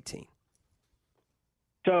 2018.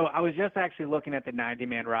 So I was just actually looking at the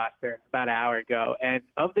 90-man roster about an hour ago, and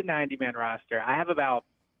of the 90-man roster, I have about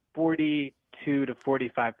 42 to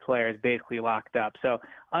 45 players basically locked up. So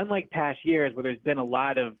unlike past years where there's been a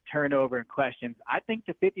lot of turnover and questions, I think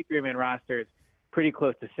the 53-man roster is pretty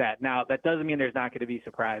close to set. Now, that doesn't mean there's not going to be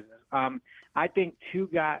surprises. I think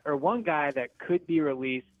one guy that could be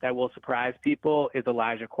released that will surprise people is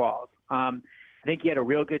Elijah Qualls. I think he had a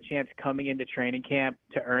real good chance coming into training camp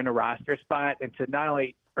to earn a roster spot and to not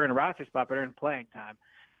only earn a roster spot, but earn playing time.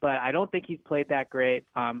 But I don't think he's played that great.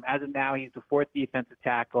 As of now, he's the 4th defensive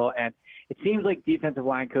tackle, and it seems like defensive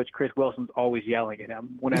line coach Chris Wilson's always yelling at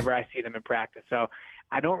him whenever I see them in practice. So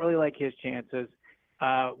I don't really like his chances.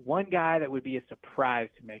 One guy that would be a surprise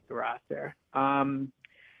to make the roster.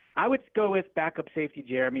 I would go with backup safety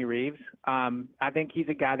Jeremy Reeves. I think he's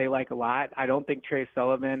a guy they like a lot. I don't think Trey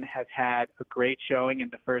Sullivan has had a great showing in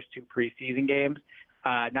the first 2 preseason games.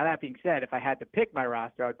 Now, that being said, if I had to pick my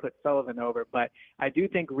roster, I would put Sullivan over. But I do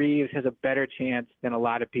think Reeves has a better chance than a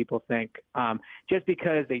lot of people think, just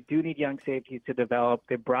because they do need young safeties to develop.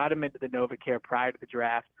 They brought him into the NovaCare prior to the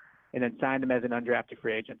draft and then signed him as an undrafted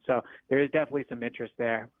free agent. So there is definitely some interest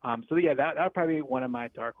there. So, yeah, that would probably be one of my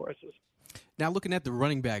dark horses. Now, looking at the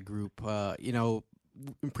running back group, in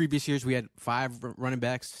previous years we had 5 running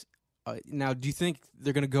backs. Now, do you think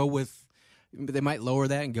they're going to go with – they might lower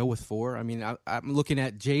that and go with 4? I mean, I'm looking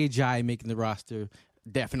at J.J. making the roster,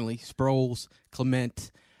 definitely. Sproles,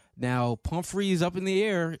 Clement. Now, Pumphrey is up in the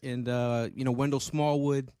air, and, Wendell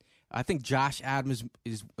Smallwood. I think Josh Adams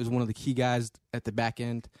is one of the key guys at the back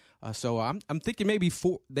end. So I'm thinking maybe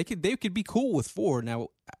 4. They could be cool with 4. Now,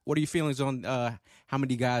 what are your feelings on how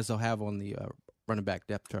many guys they'll have on the running back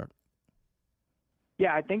depth chart?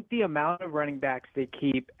 Yeah, I think the amount of running backs they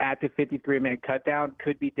keep at the 53-man cutdown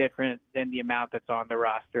could be different than the amount that's on the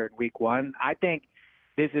roster in week 1. I think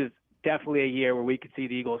this is definitely a year where we could see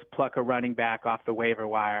the Eagles pluck a running back off the waiver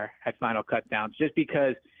wire at final cutdowns, just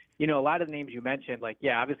because, a lot of the names you mentioned,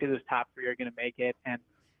 obviously those top 3 are going to make it. And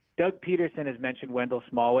Doug Peterson has mentioned Wendell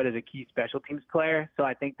Smallwood as a key special teams player, so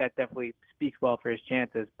I think that definitely speaks well for his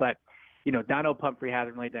chances. But, Donald Pumphrey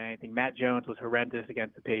hasn't really done anything. Matt Jones was horrendous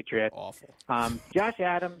against the Patriots. Awful. Josh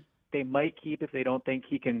Adams, they might keep if they don't think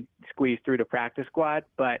he can squeeze through the practice squad.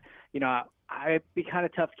 But, I'd be kind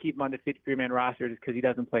of tough to keep him on the 53-man roster just because he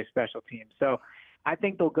doesn't play special teams. So I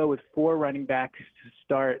think they'll go with 4 running backs to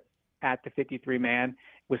start at the 53-man,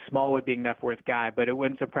 with Smallwood being that 4th guy. But it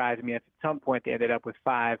wouldn't surprise me if at some point they ended up with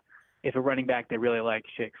 5 if a running back they really like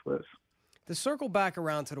shakes loose. To circle back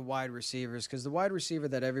around to the wide receivers, because the wide receiver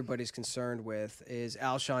that everybody's concerned with is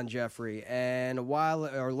Alshon Jeffrey. And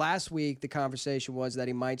last week, the conversation was that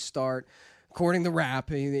he might start, according to Rap,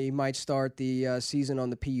 he might start the season on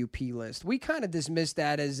the PUP list. We kind of dismissed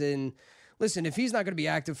that as in, listen, if he's not going to be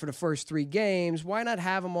active for the first 3 games, why not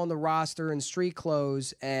have him on the roster in street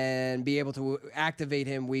clothes and be able to activate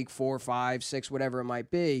him week 4, 5, 6, whatever it might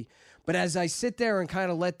be? But as I sit there and kind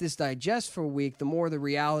of let this digest for a week, the more the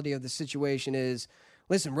reality of the situation is,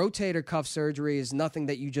 listen, rotator cuff surgery is nothing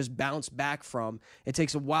that you just bounce back from. It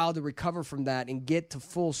takes a while to recover from that and get to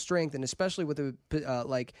full strength, and especially with a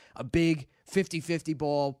big 50-50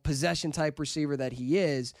 ball possession type receiver that he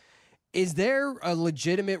is. Is there a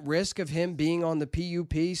legitimate risk of him being on the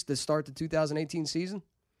PUP to start the 2018 season?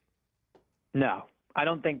 No, I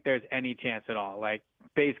don't think there's any chance at all,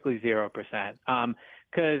 basically 0%.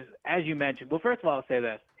 Because, as you mentioned, well, first of all, I'll say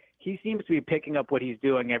this. He seems to be picking up what he's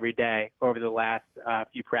doing every day over the last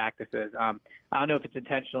few practices. I don't know if it's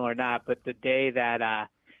intentional or not, but the day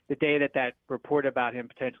that report about him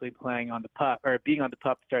potentially playing on the PUP or being on the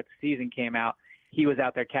PUP to start the season came out, he was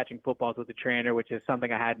out there catching footballs with the trainer, which is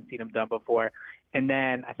something I hadn't seen him done before. And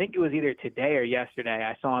then I think it was either today or yesterday,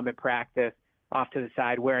 I saw him in practice off to the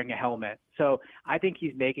side wearing a helmet. So I think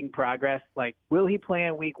he's making progress. Will he play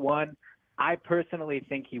in week 1? I personally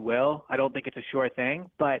think he will. I don't think it's a sure thing.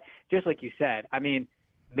 But just like you said, I mean,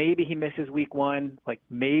 maybe he misses week 1,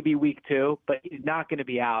 maybe week 2, but he's not going to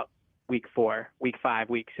be out week 4, week 5,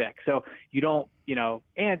 week 6. So you don't,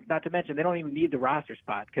 and not to mention they don't even need the roster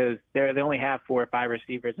spot because they only have 4 or 5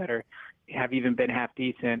 receivers that have even been half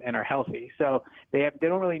decent and are healthy. So they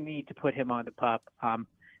don't really need to put him on the PUP.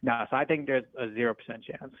 No, so I think there's a 0%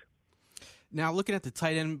 chance. Now, looking at the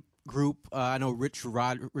tight end group, I know Richard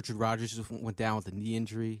Rodgers just went down with a knee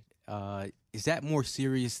injury. Is that more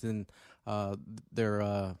serious than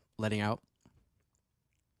they're letting out?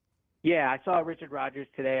 Yeah, I saw Richard Rodgers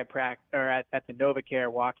today at the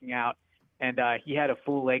NovaCare walking out, and he had a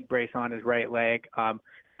full leg brace on his right leg.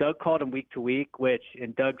 Doug called him week to week, which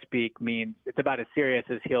in Doug speak means it's about as serious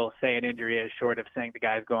as he'll say an injury is, short of saying the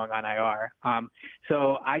guy's going on IR.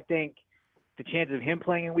 So I think the chances of him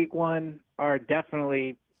playing in week 1 are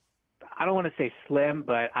definitely, I don't want to say slim,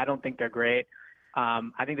 but I don't think they're great.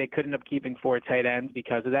 I think they could end up keeping 4 tight ends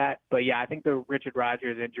because of that. But, yeah, I think the Richard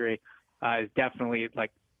Rodgers injury is definitely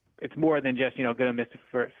it's more than just, going to miss the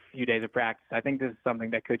first few days of practice. I think this is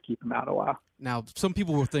something that could keep him out a while. Now, some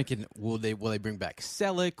people were thinking, will they bring back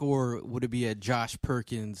Selleck, or would it be a Josh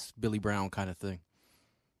Perkins, Billy Brown kind of thing?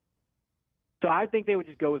 So I think they would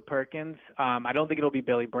just go with Perkins. I don't think it'll be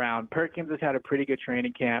Billy Brown. Perkins has had a pretty good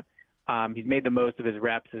training camp. He's made the most of his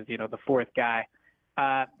reps as, the 4th guy.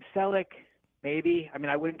 Selleck, maybe. I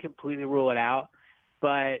mean, I wouldn't completely rule it out,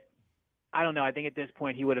 but I don't know. I think at this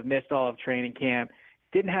point he would have missed all of training camp.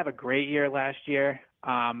 Didn't have a great year last year.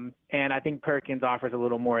 And I think Perkins offers a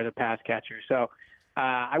little more as a pass catcher. So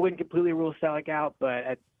I wouldn't completely rule Selleck out, but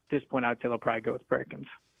at this point, I'd say they'll probably go with Perkins.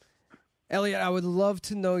 Elliot, I would love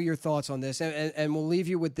to know your thoughts on this, and we'll leave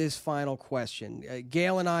you with this final question.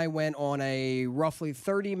 Gail and I went on a roughly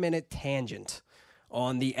 30-minute tangent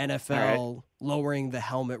on the NFL lowering the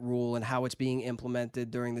helmet rule and how it's being implemented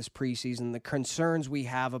during this preseason, the concerns we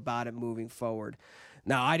have about it moving forward.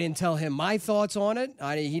 Now, I didn't tell him my thoughts on it.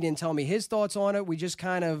 He didn't tell me his thoughts on it. We just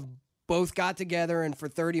kind of both got together and for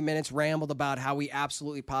 30 minutes rambled about how we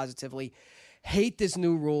absolutely positively hate this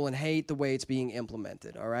new rule and hate the way it's being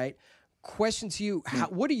implemented, all right? Question to you,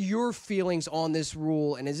 what are your feelings on this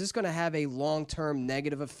rule, and is this going to have a long-term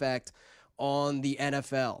negative effect on the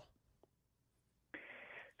NFL?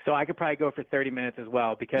 So I could probably go for 30 minutes as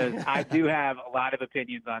well because I do have a lot of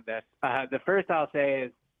opinions on this. The first I'll say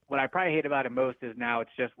is what I probably hate about it most is now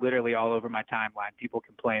it's just literally all over my timeline, people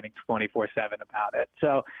complaining 24/7 about it.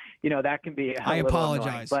 So, that can be I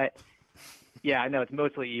apologize. Annoying, but, yeah, I know it's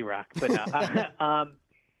mostly E-Rock, but no.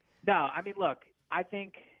 No, I mean, look, I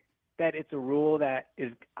think that it's a rule that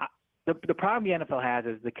is the problem the NFL has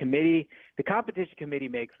is the competition committee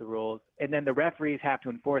makes the rules, and then the referees have to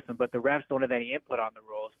enforce them, but the refs don't have any input on the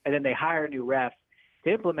rules, and then they hire new refs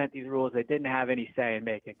to implement these rules that didn't have any say in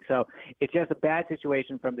making. So it's just a bad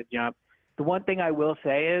situation from the jump. The one thing I will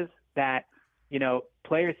say is that,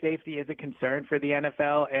 player safety is a concern for the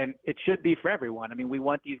NFL, and it should be for everyone. I mean, we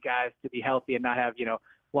want these guys to be healthy and not have,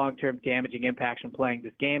 long-term damaging impacts from playing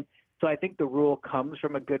this game. So I think the rule comes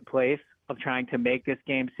from a good place of trying to make this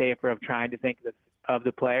game safer, of trying to think of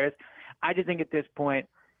the players. I just think at this point,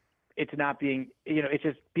 it's not being, it's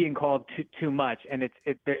just being called too much, and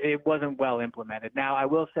it wasn't well implemented. Now, I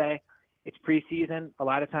will say it's preseason. A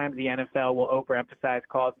lot of times the NFL will overemphasize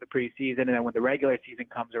calls in the preseason, and then when the regular season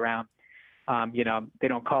comes around, they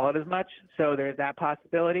don't call it as much. So there's that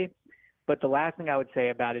possibility. But the last thing I would say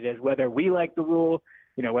about it is whether we like the rule,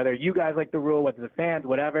 whether you guys like the rule, whether the fans,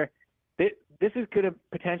 whatever, this is going to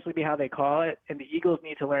potentially be how they call it, and the Eagles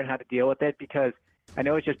need to learn how to deal with it because I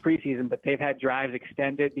know it's just preseason, but they've had drives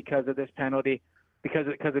extended because of this penalty, because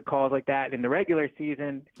of calls like that. In the regular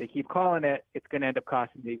season, if they keep calling it, it's going to end up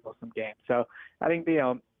costing the Eagles some games. So I think,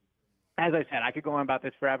 as I said, I could go on about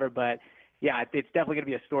this forever, but, yeah, it's definitely going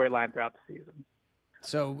to be a storyline throughout the season.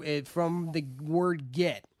 So from the word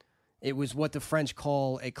get, it was what the French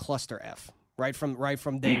call a cluster F, right from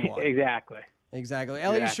day one. Exactly.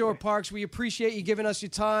 Elliot Shorr-Parks, we appreciate you giving us your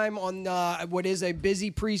time on what is a busy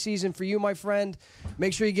preseason for you, my friend.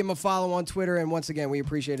 Make sure you give him a follow on Twitter. And once again, we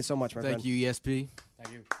appreciate it so much, my friend. Thank you, ESP.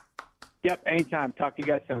 Thank you. Yep, anytime. Talk to you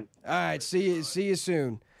guys soon. All right, see you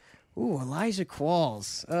soon. Ooh, Elijah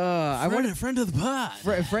Qualls. Friend of the pod.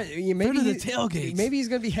 Friend of the tailgates. Maybe he's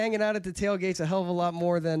going to be hanging out at the tailgates a hell of a lot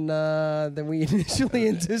more than we initially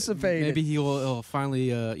anticipated. Maybe he'll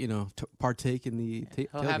finally, partake in the tailgate.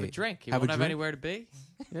 He'll have a drink. He won't have anywhere to be.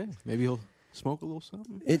 Yeah, maybe he'll smoke a little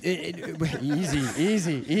something. Easy.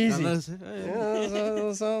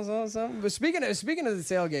 But speaking of the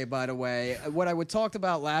tailgate, by the way, what I talked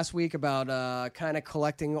about last week about kind of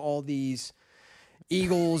collecting all these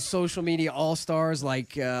Eagles social media all-stars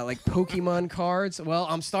like Pokemon cards. Well,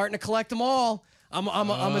 I'm starting to collect them all.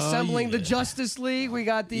 I'm assembling the Justice League. We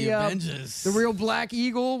got the real Black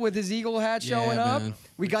Eagle with his eagle hat showing up. Man.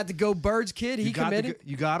 We got the Go Birds kid. He committed.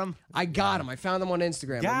 You got him? I got him. I found him on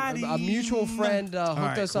Instagram. A mutual friend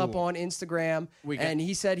hooked us up on Instagram, and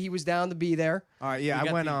he said he was down to be there. All right, yeah.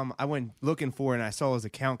 I went looking for it, and I saw his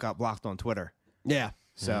account got blocked on Twitter. Yeah.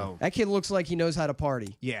 So that kid looks like he knows how to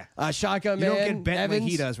party. Yeah. Shotgun Man. You don't get bent Evans.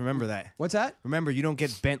 like he does. Remember that. What's that? Remember, you don't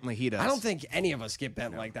get bent like he does. I don't think any of us get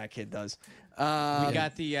bent like that kid does. We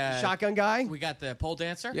got the Shotgun Guy. We got the pole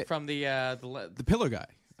dancer from the pillar guy.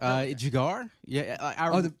 Jagar.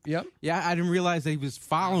 Yeah. Yep. Yeah. I didn't realize that he was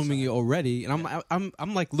following me already, and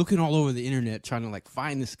I'm like looking all over the internet trying to like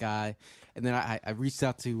find this guy, and then I reached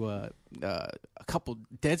out to a couple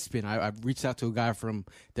Deadspin. I reached out to a guy from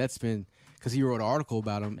Deadspin because he wrote an article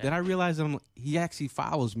about him. Yeah. Then I realized he actually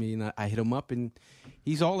follows me, and I hit him up, and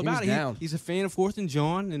he's all about it. He's a fan of 4th and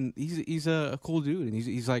John, and he's a cool dude, and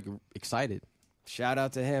he's like excited. Shout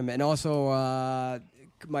out to him, and also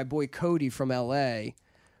my boy Cody from LA,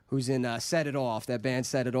 who's in Set It Off. That band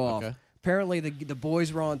Set It Off. Okay. Apparently, the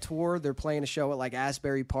boys were on tour. They're playing a show at like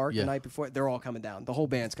Asbury Park the night before. They're all coming down. The whole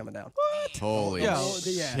band's coming down. What? Holy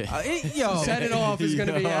shit. Set It Off is going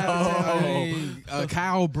to be out.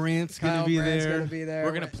 Kyle Brandt's going to be there.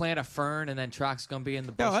 We're going to plant a fern, and then Trock's going to be in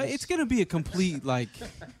the bushes. It's going to be a complete, like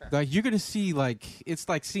you're going to see, like, it's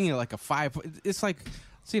like seeing it like it's like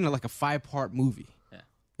seeing it like a 5-part movie. Yeah.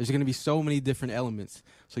 There's going to be so many different elements.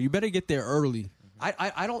 So you better get there early.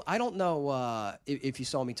 I don't know if you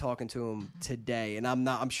saw me talking to him today, and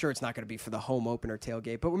I'm sure it's not going to be for the home opener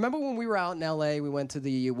tailgate. But remember when we were out in L.A., we went to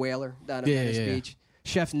the Whaler down at Venice Beach?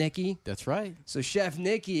 Chef Nicky. That's right. So Chef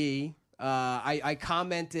Nicky, I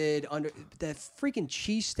commented under that freaking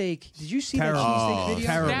cheesesteak. Did you see that cheesesteak video?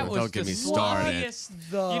 Terrible. That was Don't get the me started.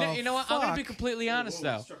 sloppiest- You know what? I'm going to be completely honest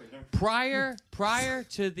though. Prior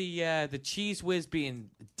to the cheese whiz being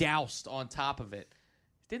doused on top of it,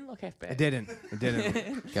 didn't look half bad. It didn't.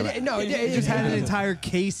 No, It just had an entire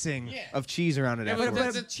casing of cheese around it.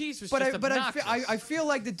 But the cheese was just obnoxious. I feel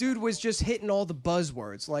like the dude was just hitting all the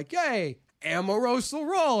buzzwords. Like, hey, Amoroso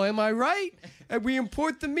roll, am I right? And we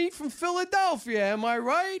import the meat from Philadelphia, am I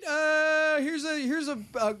right? Here's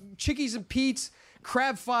a Chickies and Pete's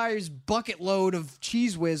Crab Fire's bucket load of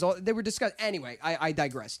Cheese Whiz. They were discussed. Anyway, I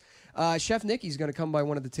digress. Chef Nicky's going to come by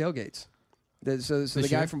one of the tailgates. So the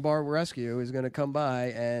guy from Bar Rescue is going to come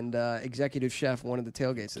by and executive chef one of the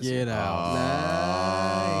tailgates this year. Get out.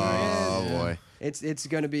 Oh, boy. It's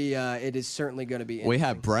going to be. It is certainly going to be. We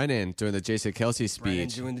had Brennan doing the Jason Kelsey Brennan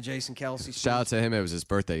speech. doing the Jason Kelsey speech. Shout out to him. It was his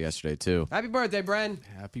birthday yesterday, too. Happy birthday, Bren.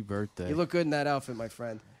 Happy birthday. You look good in that outfit, my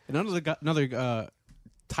friend. And another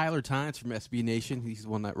Tyler Tynes from SB Nation. He's the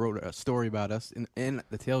one that wrote a story about us in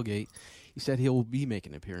the tailgate. He said he'll be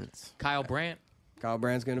making an appearance. Kyle Brandt. Kyle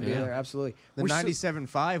Brandt's going to be there, absolutely. The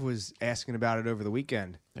 97.5 was asking about it over the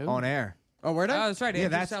weekend on air. Oh, were they? Oh, that's right. Yeah,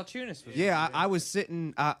 Andrew that's- Salchunas was Yeah, I was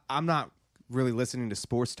sitting. I'm not really listening to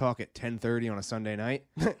sports talk at 10:30 on a Sunday night,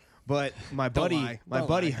 but my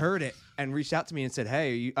buddy heard it and reached out to me and said,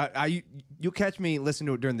 "Hey, you catch me listen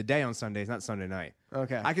to it during the day on Sundays, not Sunday night."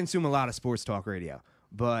 Okay. I consume a lot of sports talk radio,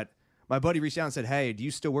 but my buddy reached out and said, "Hey, do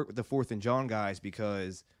you still work with the 4th and John guys?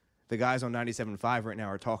 Because the guys on 97.5 right now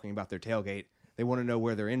are talking about their tailgate. They want to know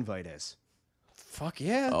where their invite is." Fuck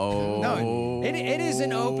yeah. Oh. No, it is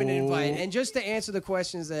an open invite. And just to answer the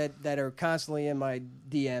questions that are constantly in my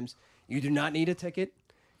DMs, you do not need a ticket.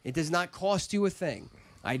 It does not cost you a thing.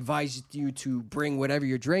 I advise you to bring whatever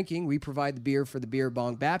you're drinking. We provide the beer for the beer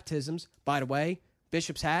bong baptisms. By the way,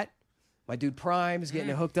 Bishop's hat, my dude Prime is getting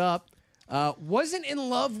it hooked up. Wasn't in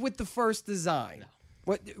love with the first design.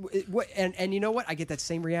 What? And you know what? I get that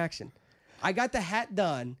same reaction. I got the hat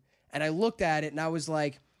done, and I looked at it, and I was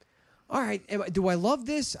like, all right, do I love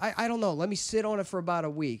this? I don't know. Let me sit on it for about a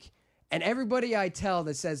week. And everybody I tell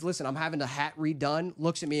that says, listen, I'm having the hat redone,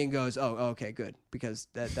 looks at me and goes, oh, okay, good. Because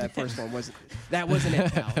that first one wasn't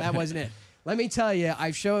it, pal. That wasn't it. Let me tell you,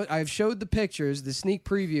 I've showed the pictures, the sneak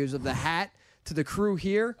previews of the hat to the crew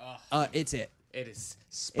here. It's it. It is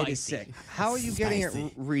spicy. It is sick. How are you getting it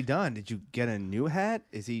redone? Did you get a new hat?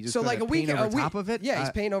 Is he just So like a week paint over top of it? Yeah,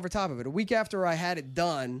 he's painting over top of it. A week after I had it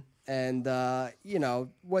done, and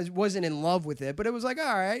wasn't in love with it, but it was like,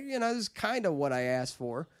 all right, this is kind of what I asked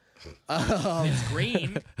for. It's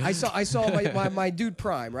green. I saw my dude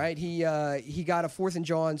Prime, right? He got a 4th and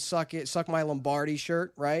John suck my Lombardi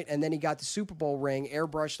shirt, right? And then he got the Super Bowl ring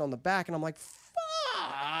airbrushed on the back, and I'm like,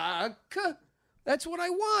 fuck, that's what I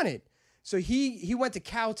wanted. So he went to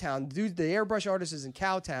Cowtown. Dude, the airbrush artist is in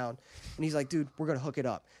Cowtown, and he's like, dude, we're gonna hook it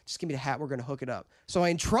up. Just give me the hat. We're gonna hook it up. So I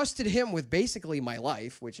entrusted him with basically my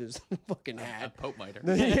life, which is the fucking hat. Pope miter.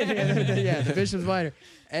 Yeah, the Bishop's miter.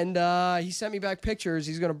 And he sent me back pictures.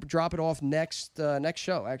 He's gonna drop it off next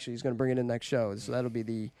show. Actually, he's gonna bring it in next show. So that'll be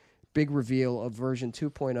the big reveal of version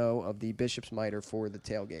 2.0 of the Bishop's miter for the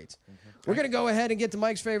tailgates. We're gonna go ahead and get to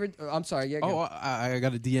Mike's favorite. I'm sorry. Yeah. Oh, I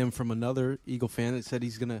got a DM from another Eagle fan that said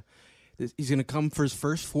he's gonna come for his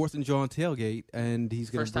first 4th and John tailgate, and he's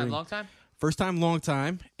gonna First time, long time? First time, long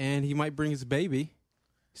time, and he might bring his baby.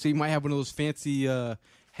 So he might have one of those fancy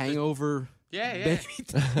hangover. Yeah. Baby.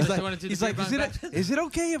 He's like, is it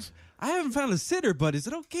okay if I haven't found a sitter, but is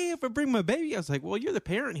it okay if I bring my baby? I was like, well, you're the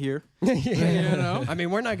parent here. I mean,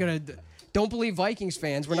 we're not gonna. Don't believe Vikings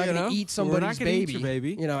fans. We're not going to eat somebody's baby. Eat your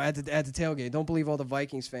baby. At the tailgate. Don't believe all the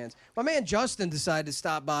Vikings fans. My man Justin decided to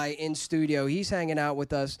stop by in studio. He's hanging out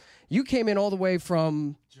with us. You came in all the way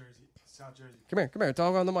from South Jersey. Come here.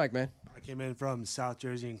 Talk on the mic, man. I came in from South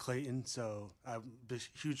Jersey and Clayton, so I'm a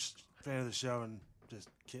huge fan of the show and just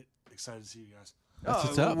excited to see you guys. That's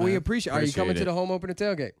what's up, we man. appreciate. Are you coming to the home opener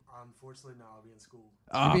tailgate? Unfortunately, no. I'll be in school.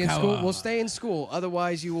 You'll be in school. We'll stay in school.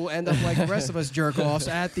 Otherwise, you will end up like the rest of us jerk-offs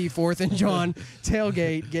at the 4th and John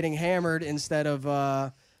tailgate, getting hammered instead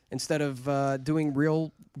of doing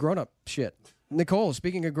real grown-up shit. Nicole,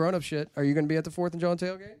 speaking of grown-up shit, are you going to be at the 4th and John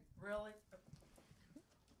tailgate?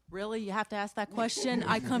 Really? You have to ask that question?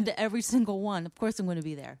 I come to every single one. Of course I'm going to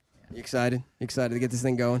be there. You excited? You excited to get this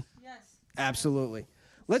thing going? Yes. Absolutely.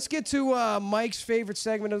 Let's get to Mike's favorite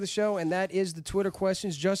segment of the show, and that is the Twitter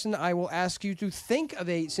questions. Justin, I will ask you to think of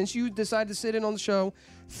since you decided to sit in on the show,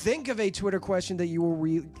 think of a Twitter question that you will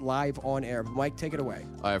read live on air. Mike, take it away.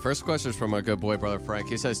 All right, first question is from our good boy, brother Frank.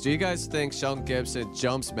 He says, do you guys think Shelton Gibson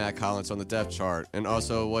jumps Matt Collins on the depth chart? And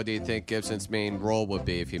also, what do you think Gibson's main role would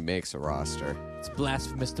be if he makes a roster? It's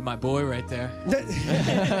blasphemous to my boy right there.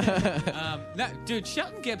 Dude,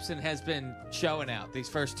 Shelton Gibson has been showing out these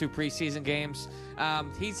first 2 preseason games.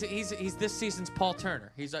 He's this season's Paul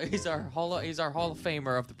Turner. He's our Hall of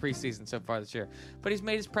Famer of the preseason so far this year. But he's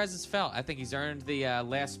made his presence felt. I think he's earned the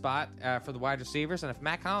last spot for the wide receivers. And if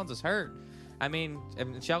Matt Collins is hurt, I mean,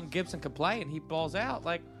 if Shelton Gibson can play and he balls out,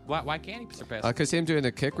 like, why can't he surpass him? Because him doing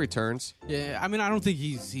the kick returns. Yeah, I mean, I don't think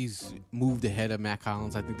he's moved ahead of Matt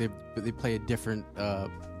Collins. I think they play a different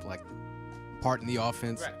part in the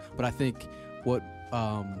offense. Right. But I think what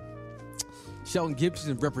Shelton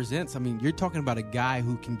Gibson represents, I mean, you're talking about a guy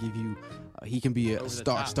who can give you, he can be a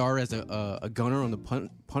star as a gunner on the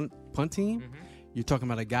punt team. Mm-hmm. You're talking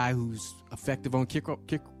about a guy who's effective on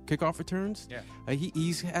kickoff returns. Yeah,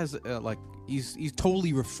 he's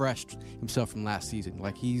totally refreshed himself from last season.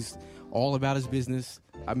 Like, he's all about his business.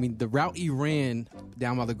 I mean, the route he ran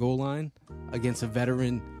down by the goal line against a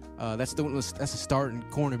veteran, that's a starting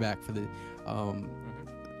cornerback for the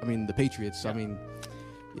the Patriots. Yeah. I mean,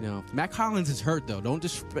 Matt Collins is hurt though. Don't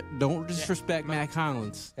disrespect Matt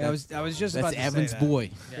Collins. I was just about to Evan's say that. boy.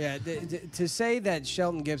 Yeah, to say that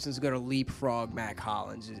Shelton Gibson's going to leapfrog Matt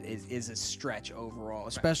Collins is a stretch overall,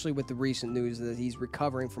 especially with the recent news that he's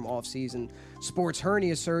recovering from off-season sports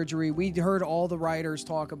hernia surgery. We heard all the writers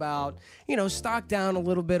talk about, stock down a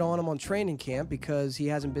little bit on him on training camp because he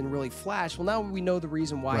hasn't been really flashed. Well, now we know the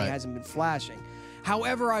reason why he hasn't been flashing.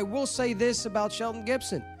 However, I will say this about Shelton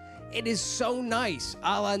Gibson. It is so nice,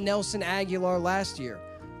 a la Nelson Aguilar last year,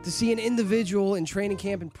 to see an individual in training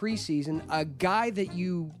camp and preseason, a guy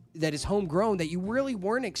that is homegrown, that you really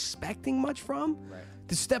weren't expecting much from,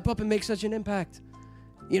 to step up and make such an impact.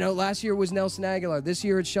 Last year was Nelson Aguilar. This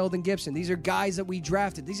year it's Shelton Gibson. These are guys that we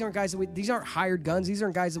drafted. These aren't these aren't hired guns. These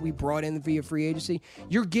aren't guys that we brought in via free agency.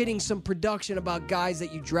 You're getting some production about guys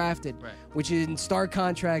that you drafted, which is in star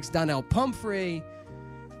contracts. Donnell Pumphrey.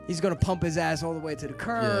 He's going to pump his ass all the way to the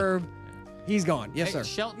curb. Yeah. He's gone. Yes, sir.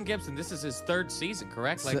 Shelton Gibson, this is his 3rd season,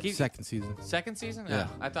 correct? Second season. Second season? Yeah.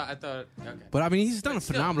 I thought. Okay. But I mean, he's done a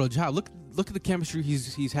phenomenal job. Look at the chemistry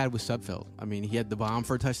he's had with Sudfeld. I mean, he had the bomb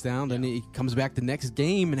for a touchdown, then he comes back the next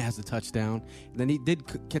game and has the touchdown. And then he did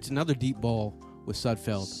catch another deep ball with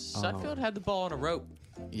Sudfeld. Sudfeld had the ball on a rope.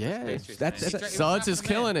 Yeah, Suds is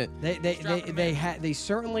killing it. They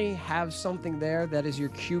certainly have something there that is your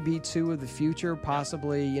QB2 of the future.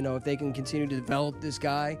 Possibly, if they can continue to develop this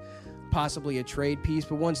guy, possibly a trade piece.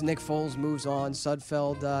 But once Nick Foles moves on,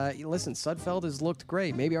 Sudfeld, Sudfeld has looked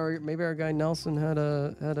great. Maybe our guy Nelson had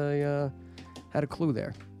a clue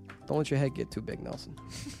there. Don't let your head get too big, Nelson.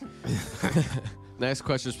 Next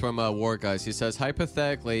question is from War Guys. He says,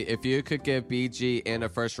 hypothetically, if you could give BG and a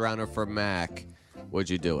first rounder for Mac, would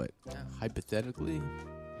you do it? Hypothetically?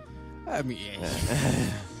 I mean,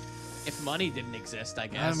 if money didn't exist, I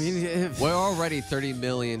guess. I mean, we're already $30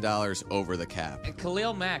 million over the cap. And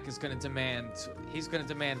Khalil Mack is going to demand. He's going to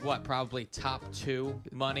demand what? Probably top 2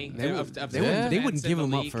 money. They wouldn't give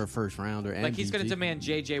him up for a first rounder. Like, he's going to demand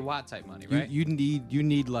J.J. Watt type money, right? You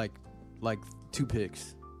need like 2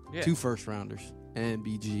 picks, 2 first rounders, and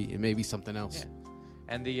BG, and maybe something else. Yeah.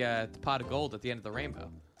 And the pot of gold at the end of the rainbow.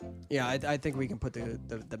 Yeah, I think we can put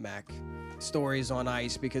the Mac stories on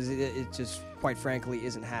ice because it just, quite frankly,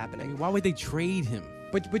 isn't happening. I mean, why would they trade him?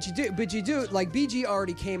 But you do. Like, BG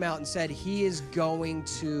already came out and said he is going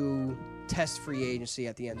to test free agency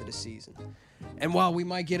at the end of the season. And while we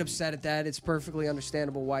might get upset at that, it's perfectly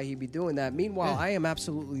understandable why he'd be doing that. Meanwhile, I am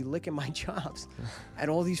absolutely licking my chops at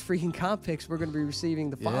all these freaking comp picks we're going to be receiving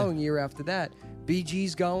the following year after that.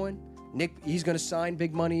 BG's going. Nick, he's going to sign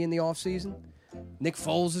big money in the offseason. Nick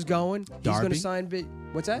Foles is going. He's going to sign big.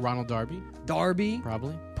 What's that? Ronald Darby.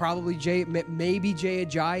 Probably maybe Jay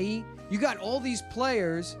Ajayi. You got all these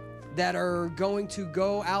players that are going to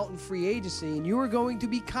go out in free agency, and you are going to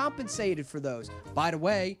be compensated for those. By the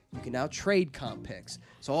way, you can now trade comp picks.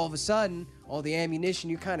 So all of a sudden, all the ammunition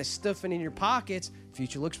you're kind of stuffing in your pockets,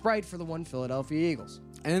 future looks bright for the one Philadelphia Eagles.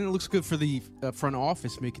 And it looks good for the front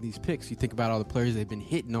office making these picks. You think about all the players they've been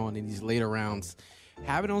hitting on in these later rounds.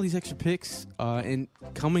 Having all these extra picks, and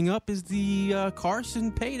coming up is the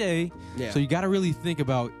Carson payday. Yeah. So you got to really think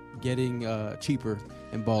about getting cheaper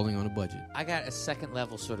and balling on a budget. I got a second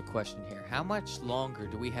level sort of question here. How much longer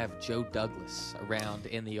do we have Joe Douglas around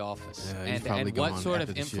in the office? And what sort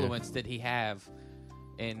of influence did he have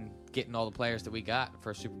in getting all the players that we got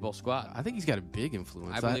for a Super Bowl squad. I think he's got a big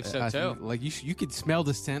influence. I believe so too. Like you could smell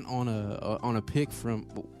the scent on a pick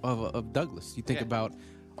of Douglas. You think about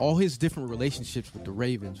all his different relationships with the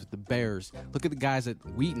Ravens, with the Bears. Look at the guys at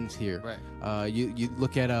Wheaton's here. Right. You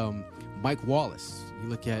look at Mike Wallace. You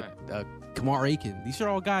look at Kamar Aiken. These are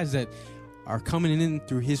all guys that are coming in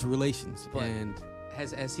through his relations. But and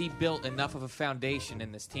has he built enough of a foundation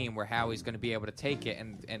in this team where Howie's going to be able to take it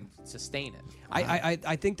and sustain it?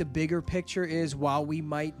 I think the bigger picture is, while we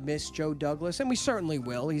might miss Joe Douglas, and we certainly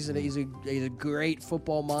will, he's a great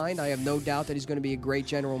football mind. I have no doubt that he's going to be a great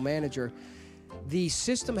general manager. The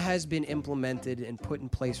system has been implemented and put in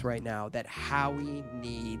place right now that Howie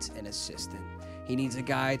needs an assistant. He needs a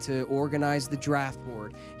guy to organize the draft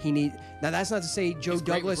board. Now, that's not to say Joe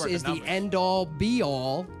Douglas is the end-all,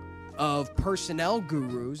 be-all of personnel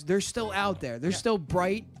gurus. They're still out there. They're still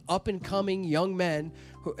bright, up-and-coming young men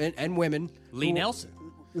and women. Lee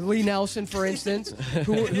Nelson, for instance,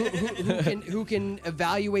 who can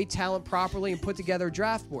evaluate talent properly and put together a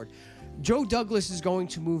draft board. Joe Douglas is going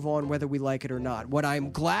to move on whether we like it or not. What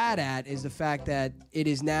I'm glad at is the fact that it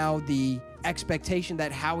is now the expectation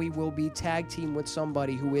that Howie will be tag team with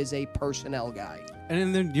somebody who is a personnel guy.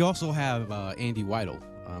 And then you also have Andy Weidel.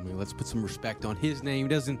 I mean, let's put some respect on his name. He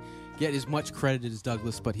doesn't get as much credit as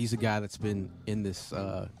Douglas, but he's a guy that's been in this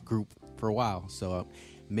group for a while. So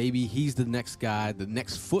maybe he's the next guy, the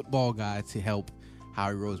next football guy to help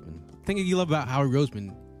Howie Roseman. The thing you love about Howie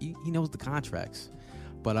Roseman, he knows the contracts.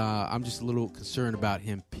 But I'm just a little concerned about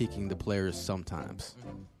him picking the players sometimes.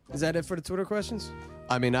 Is that it for the Twitter questions?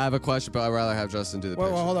 I mean, I have a question, but I'd rather have Justin do the pitch.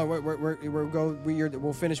 Well, hold on.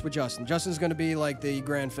 We'll finish with Justin. Justin's going to be like the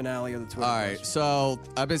grand finale of the Twitter All right, questions. so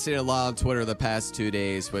I've been seeing a lot on Twitter the past 2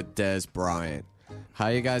 days with Dez Bryant. How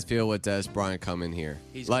you guys feel with Dez Bryant coming here?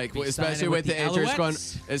 He's like, especially with the injuries going,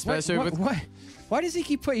 especially with. Why does he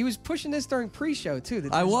keep he was pushing this during pre-show too?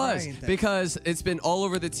 I was, because it's been all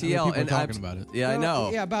over the TL, people and are talking about it. Yeah, I know.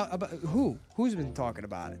 Yeah, about who? Who's been talking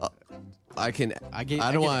about it? I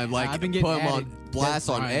don't want to like put him on blast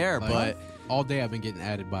on air, but all day I've been getting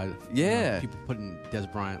added by people putting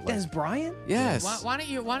Dez Bryant. Dez Bryant? Yes. Why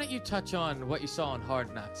don't you touch on what you saw on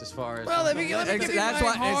Hard Knocks as far as? Well, let me give you my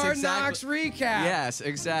Hard Knocks recap. Yes,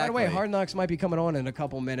 exactly. By the way, Hard Knocks might be coming on in a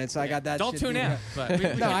couple minutes. I got that. Don't tune in.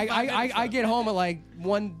 No, I get home at like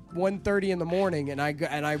 1:30 in the morning, and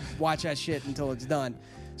I watch that shit until it's done.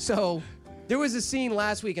 So. There was a scene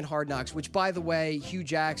last week in Hard Knocks, which, by the way, Hugh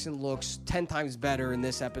Jackson looks 10 times better in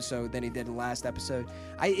this episode than he did in the last episode.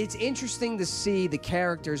 It's interesting to see the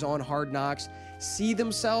characters on Hard Knocks see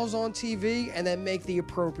themselves on TV and then make the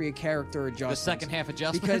appropriate character adjustments. The second half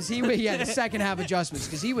adjustments? Because the second half adjustments,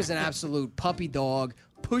 because he was an absolute puppy dog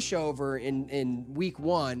pushover in week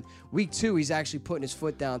 1. Week 2, he's actually putting his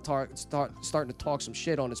foot down, starting to talk some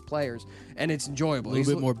shit on his players, and it's enjoyable. A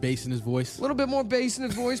little bit more bass in his voice. A little bit more bass in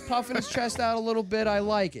his voice, puffing his chest out a little bit. I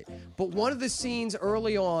like it. But one of the scenes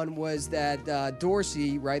early on was that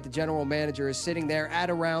Dorsey, right, the general manager, is sitting there at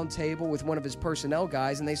a round table with one of his personnel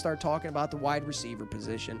guys, and they start talking about the wide receiver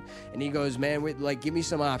position. And he goes, man, give me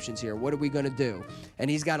some options here. What are we going to do? And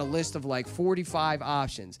he's got a list of like 45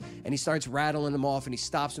 options. And he starts rattling them off, and he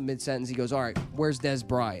stops in mid-sentence. He goes, all right, where's Dez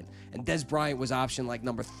Bryant? And Dez Bryant was option like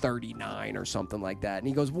number 39 or something like that. And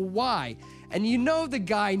he goes, well, why? And the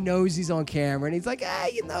guy knows he's on camera. And he's like,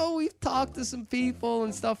 we've talked to some people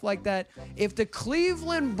and stuff like that. If the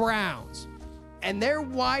Cleveland Browns and their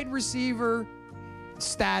wide receiver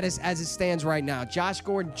status as it stands right now, Josh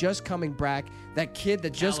Gordon just coming back, that kid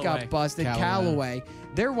that just got busted, Callaway,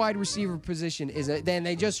 their wide receiver position is then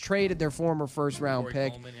they just traded their former first-round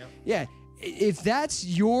pick. Coleman, yeah. If that's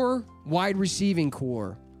your wide receiving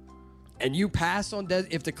core, and you pass on Dez,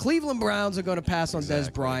 if the Cleveland Browns are going to pass on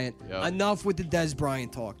Dez Bryant, enough with the Dez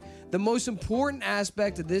Bryant talk. The most important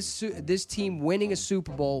aspect of this team winning a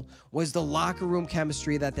Super Bowl was the locker room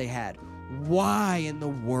chemistry that they had. Why in the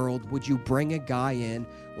world would you bring a guy in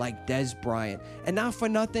like Dez Bryant? And not for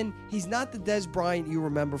nothing, he's not the Dez Bryant you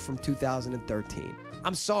remember from 2013.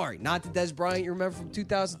 I'm sorry, not the Dez Bryant you remember from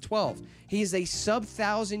 2012. He is a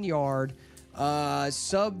sub-1,000-yard,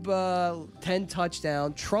 sub-10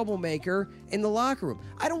 touchdown troublemaker in the locker room.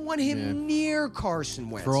 I don't want him near Carson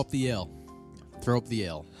Wentz. Throw up the L.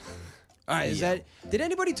 All right, did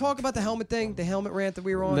anybody talk about the helmet thing, the helmet rant that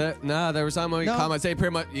we were on? No, there was some comments.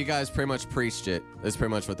 You guys pretty much preached it. That's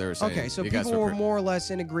pretty much what they were saying. Okay, so people were more or less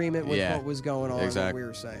in agreement with what was going on, what we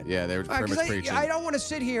were saying. Yeah, they were pretty much preaching. I don't want to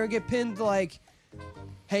sit here and get pinned like,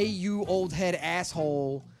 hey, you old head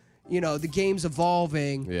asshole, the game's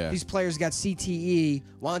evolving. Yeah. These players got CTE.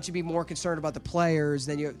 Why don't you be more concerned about the players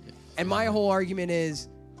than you? And my whole argument is,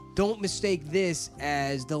 don't mistake this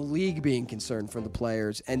as the league being concerned for the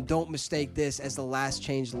players, and don't mistake this as the last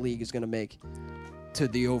change the league is going to make to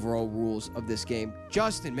the overall rules of this game.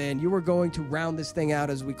 Justin, man, you were going to round this thing out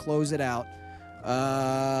as we close it out.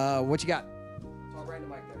 What you got? Talk right in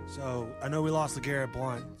the mic there. So I know we lost LeGarrette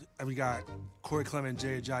Blount, and we got Corey Clement,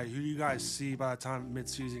 Jay Ajayi. Who do you guys see by the time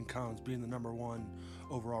midseason comes being the number one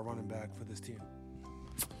overall running back for this team?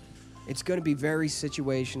 It's going to be very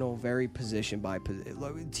situational, very position by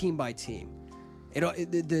team by team.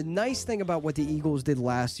 The nice thing about what the Eagles did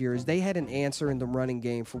last year is they had an answer in the running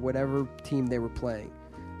game for whatever team they were playing.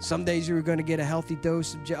 Some days you were going to get a healthy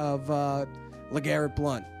dose of LeGarrette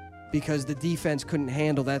Blount because the defense couldn't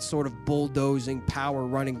handle that sort of bulldozing power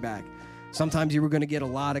running back. Sometimes you were going to get a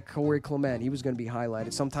lot of Corey Clement. He was going to be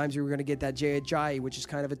highlighted. Sometimes you were going to get that Jay Ajayi, which is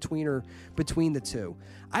kind of a tweener between the two.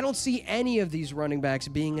 I don't see any of these running backs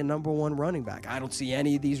being a number one running back. I don't see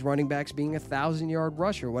any of these running backs being a 1,000-yard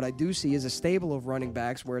rusher. What I do see is a stable of running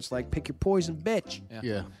backs where it's like, pick your poison, bitch.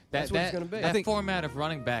 Yeah. That's what it's going to be. That format of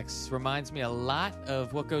running backs reminds me a lot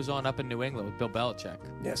of what goes on up in New England with Bill Belichick.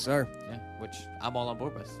 Yes, sir. Yeah, which I'm all on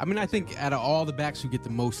board with. I mean, I think out of all the backs who get the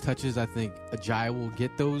most touches, I think Ajayi will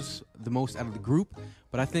get those the most out of the group.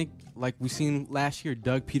 But I think, like we seen last year,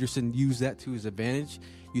 Doug Peterson used that to his advantage.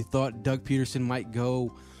 You thought Doug Peterson might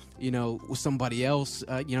go, with somebody else.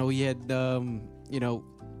 He had, the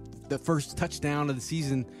first touchdown of the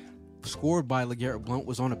season scored by LeGarrette Blount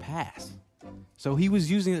was on a pass. So he was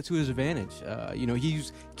using it to his advantage. He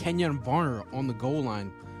used Kenyon Barner on the goal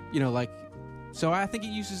line, so I think he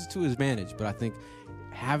uses it to his advantage. But I think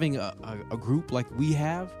having a group like we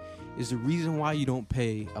have is the reason why you don't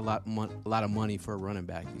pay a lot of money for a running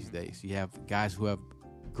back these days. You have guys who have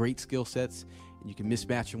great skill sets, and you can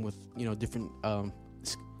mismatch them with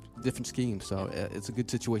different schemes. So it's a good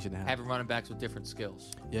situation to have. Having running backs with different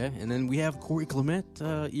skills. Yeah, and then we have Corey Clement,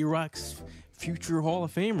 Iraq's future Hall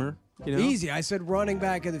of Famer. Easy. I said running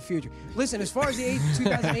back of the future. Listen, as far as the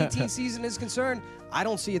 2018 season is concerned, I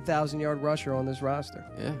don't see a 1,000-yard rusher on this roster.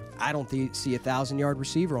 Yeah. I don't see a 1,000-yard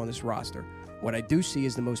receiver on this roster. What I do see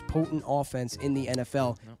is the most potent offense in the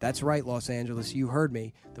NFL. That's right, Los Angeles. You heard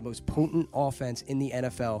me. The most potent offense in the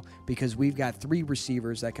NFL because we've got 3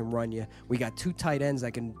 receivers that can run you. We got 2 tight ends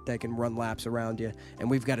that can run laps around you. And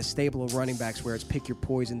we've got a stable of running backs where it's pick your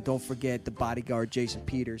poison. Don't forget the bodyguard, Jason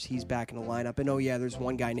Peters. He's back in the lineup. And, there's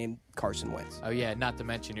one guy named Carson Wentz. Oh, yeah, not to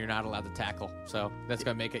mention you're not allowed to tackle. So that's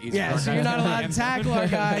going to make it easier. Yeah, so you're not allowed to tackle our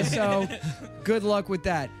guys. So good luck with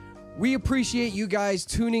that. We appreciate you guys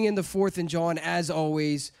tuning in to 4th and John, as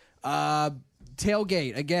always.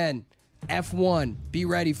 Tailgate, again, F1. Be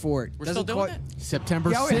ready for it. We're still doing it?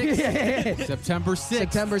 September 6th. September 6th.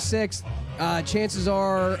 September 6th. Chances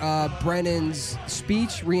are Brennan's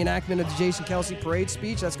speech, reenactment of the Jason Kelsey parade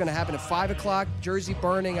speech, that's going to happen at 5 o'clock. Jersey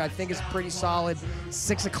burning, I think, is pretty solid.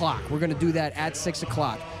 6 o'clock. We're going to do that at 6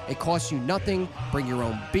 o'clock. It costs you nothing. Bring your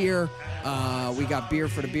own beer. We got beer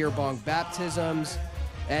for the beer bong baptisms.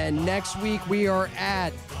 And next week we are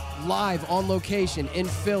live on location in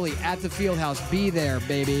Philly at the Fieldhouse. Be there,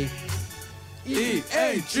 baby.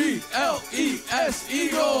 EAGLES,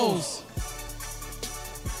 Eagles.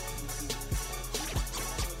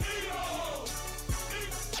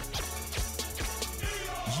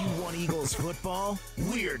 You want Eagles football?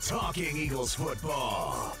 We're talking Eagles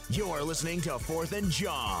football. You're listening to 4th and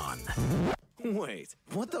John. Wait,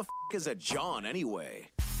 what the f*** is a John anyway?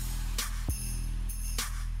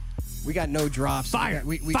 We got no drops. Fire!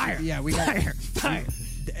 Fire! Yeah, we got Fire!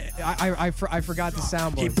 I forgot the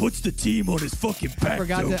soundboard. He puts the team on his fucking back.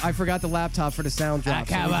 I forgot the laptop for the sound drop.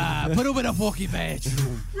 Come on, put him in a fucking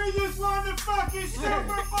bathroom. We just won the fucking Super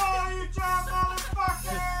Bowl, you dumb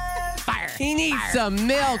motherfuckers! Fire! He needs some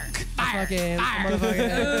milk.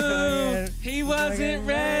 He wasn't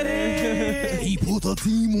ready. He put the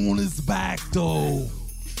team on his back, though.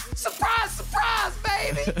 Surprise, surprise,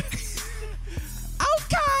 baby.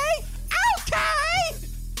 Okay.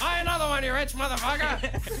 Buy another one, you rich motherfucker.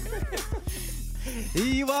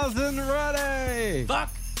 He wasn't ready. Fuck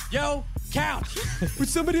yo couch. Would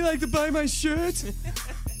somebody like to buy my shirt?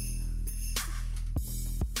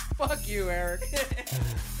 Fuck you, Eric.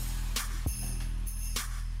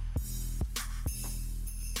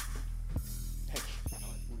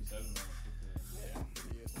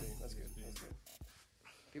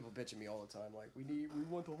 People bitch at me all the time, like, we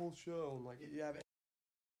want the whole show. I'm like, yeah.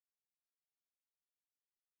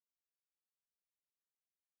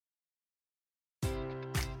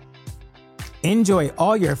 Enjoy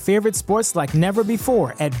all your favorite sports like never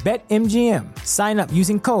before at BetMGM. Sign up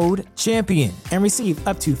using code CHAMPION and receive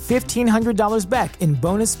up to $1,500 back in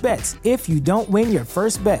bonus bets if you don't win your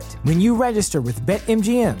first bet. When you register with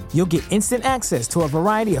BetMGM, you'll get instant access to a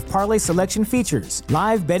variety of parlay selection features,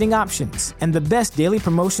 live betting options, and the best daily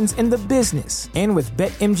promotions in the business. And with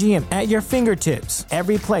BetMGM at your fingertips,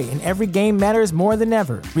 every play and every game matters more than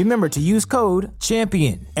ever. Remember to use code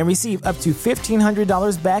CHAMPION and receive up to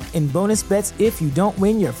 $1,500 back in bonus bets if you don't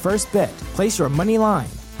win your first bet. Place your money line,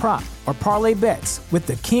 prop, or parlay bets with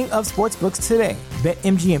the king of sportsbooks today.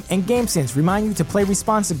 BetMGM and GameSense remind you to play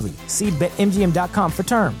responsibly. See BetMGM.com for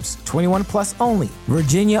terms. 21 plus only.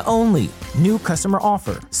 Virginia only. New customer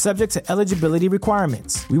offer. Subject to eligibility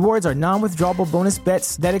requirements. Rewards are non-withdrawable bonus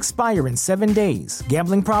bets that expire in 7 days.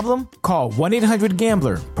 Gambling problem? Call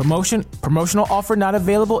 1-800-GAMBLER. Promotional offer not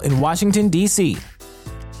available in Washington, D.C.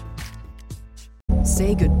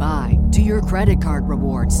 Say goodbye to your credit card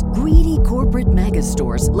rewards. Greedy corporate mega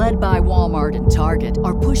stores, led by Walmart and Target,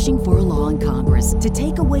 are pushing for a law in Congress to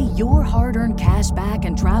take away your hard-earned cash back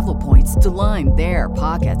and travel points to line their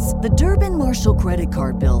pockets. The Durbin-Marshall credit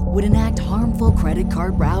card bill would enact harmful credit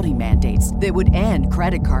card routing mandates that would end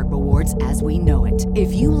credit card rewards as we know it.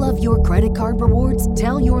 If you love your credit card rewards,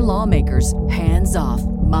 tell your lawmakers, hands off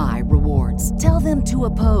my rewards. Tell them to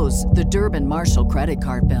oppose the Durbin-Marshall credit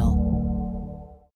card bill.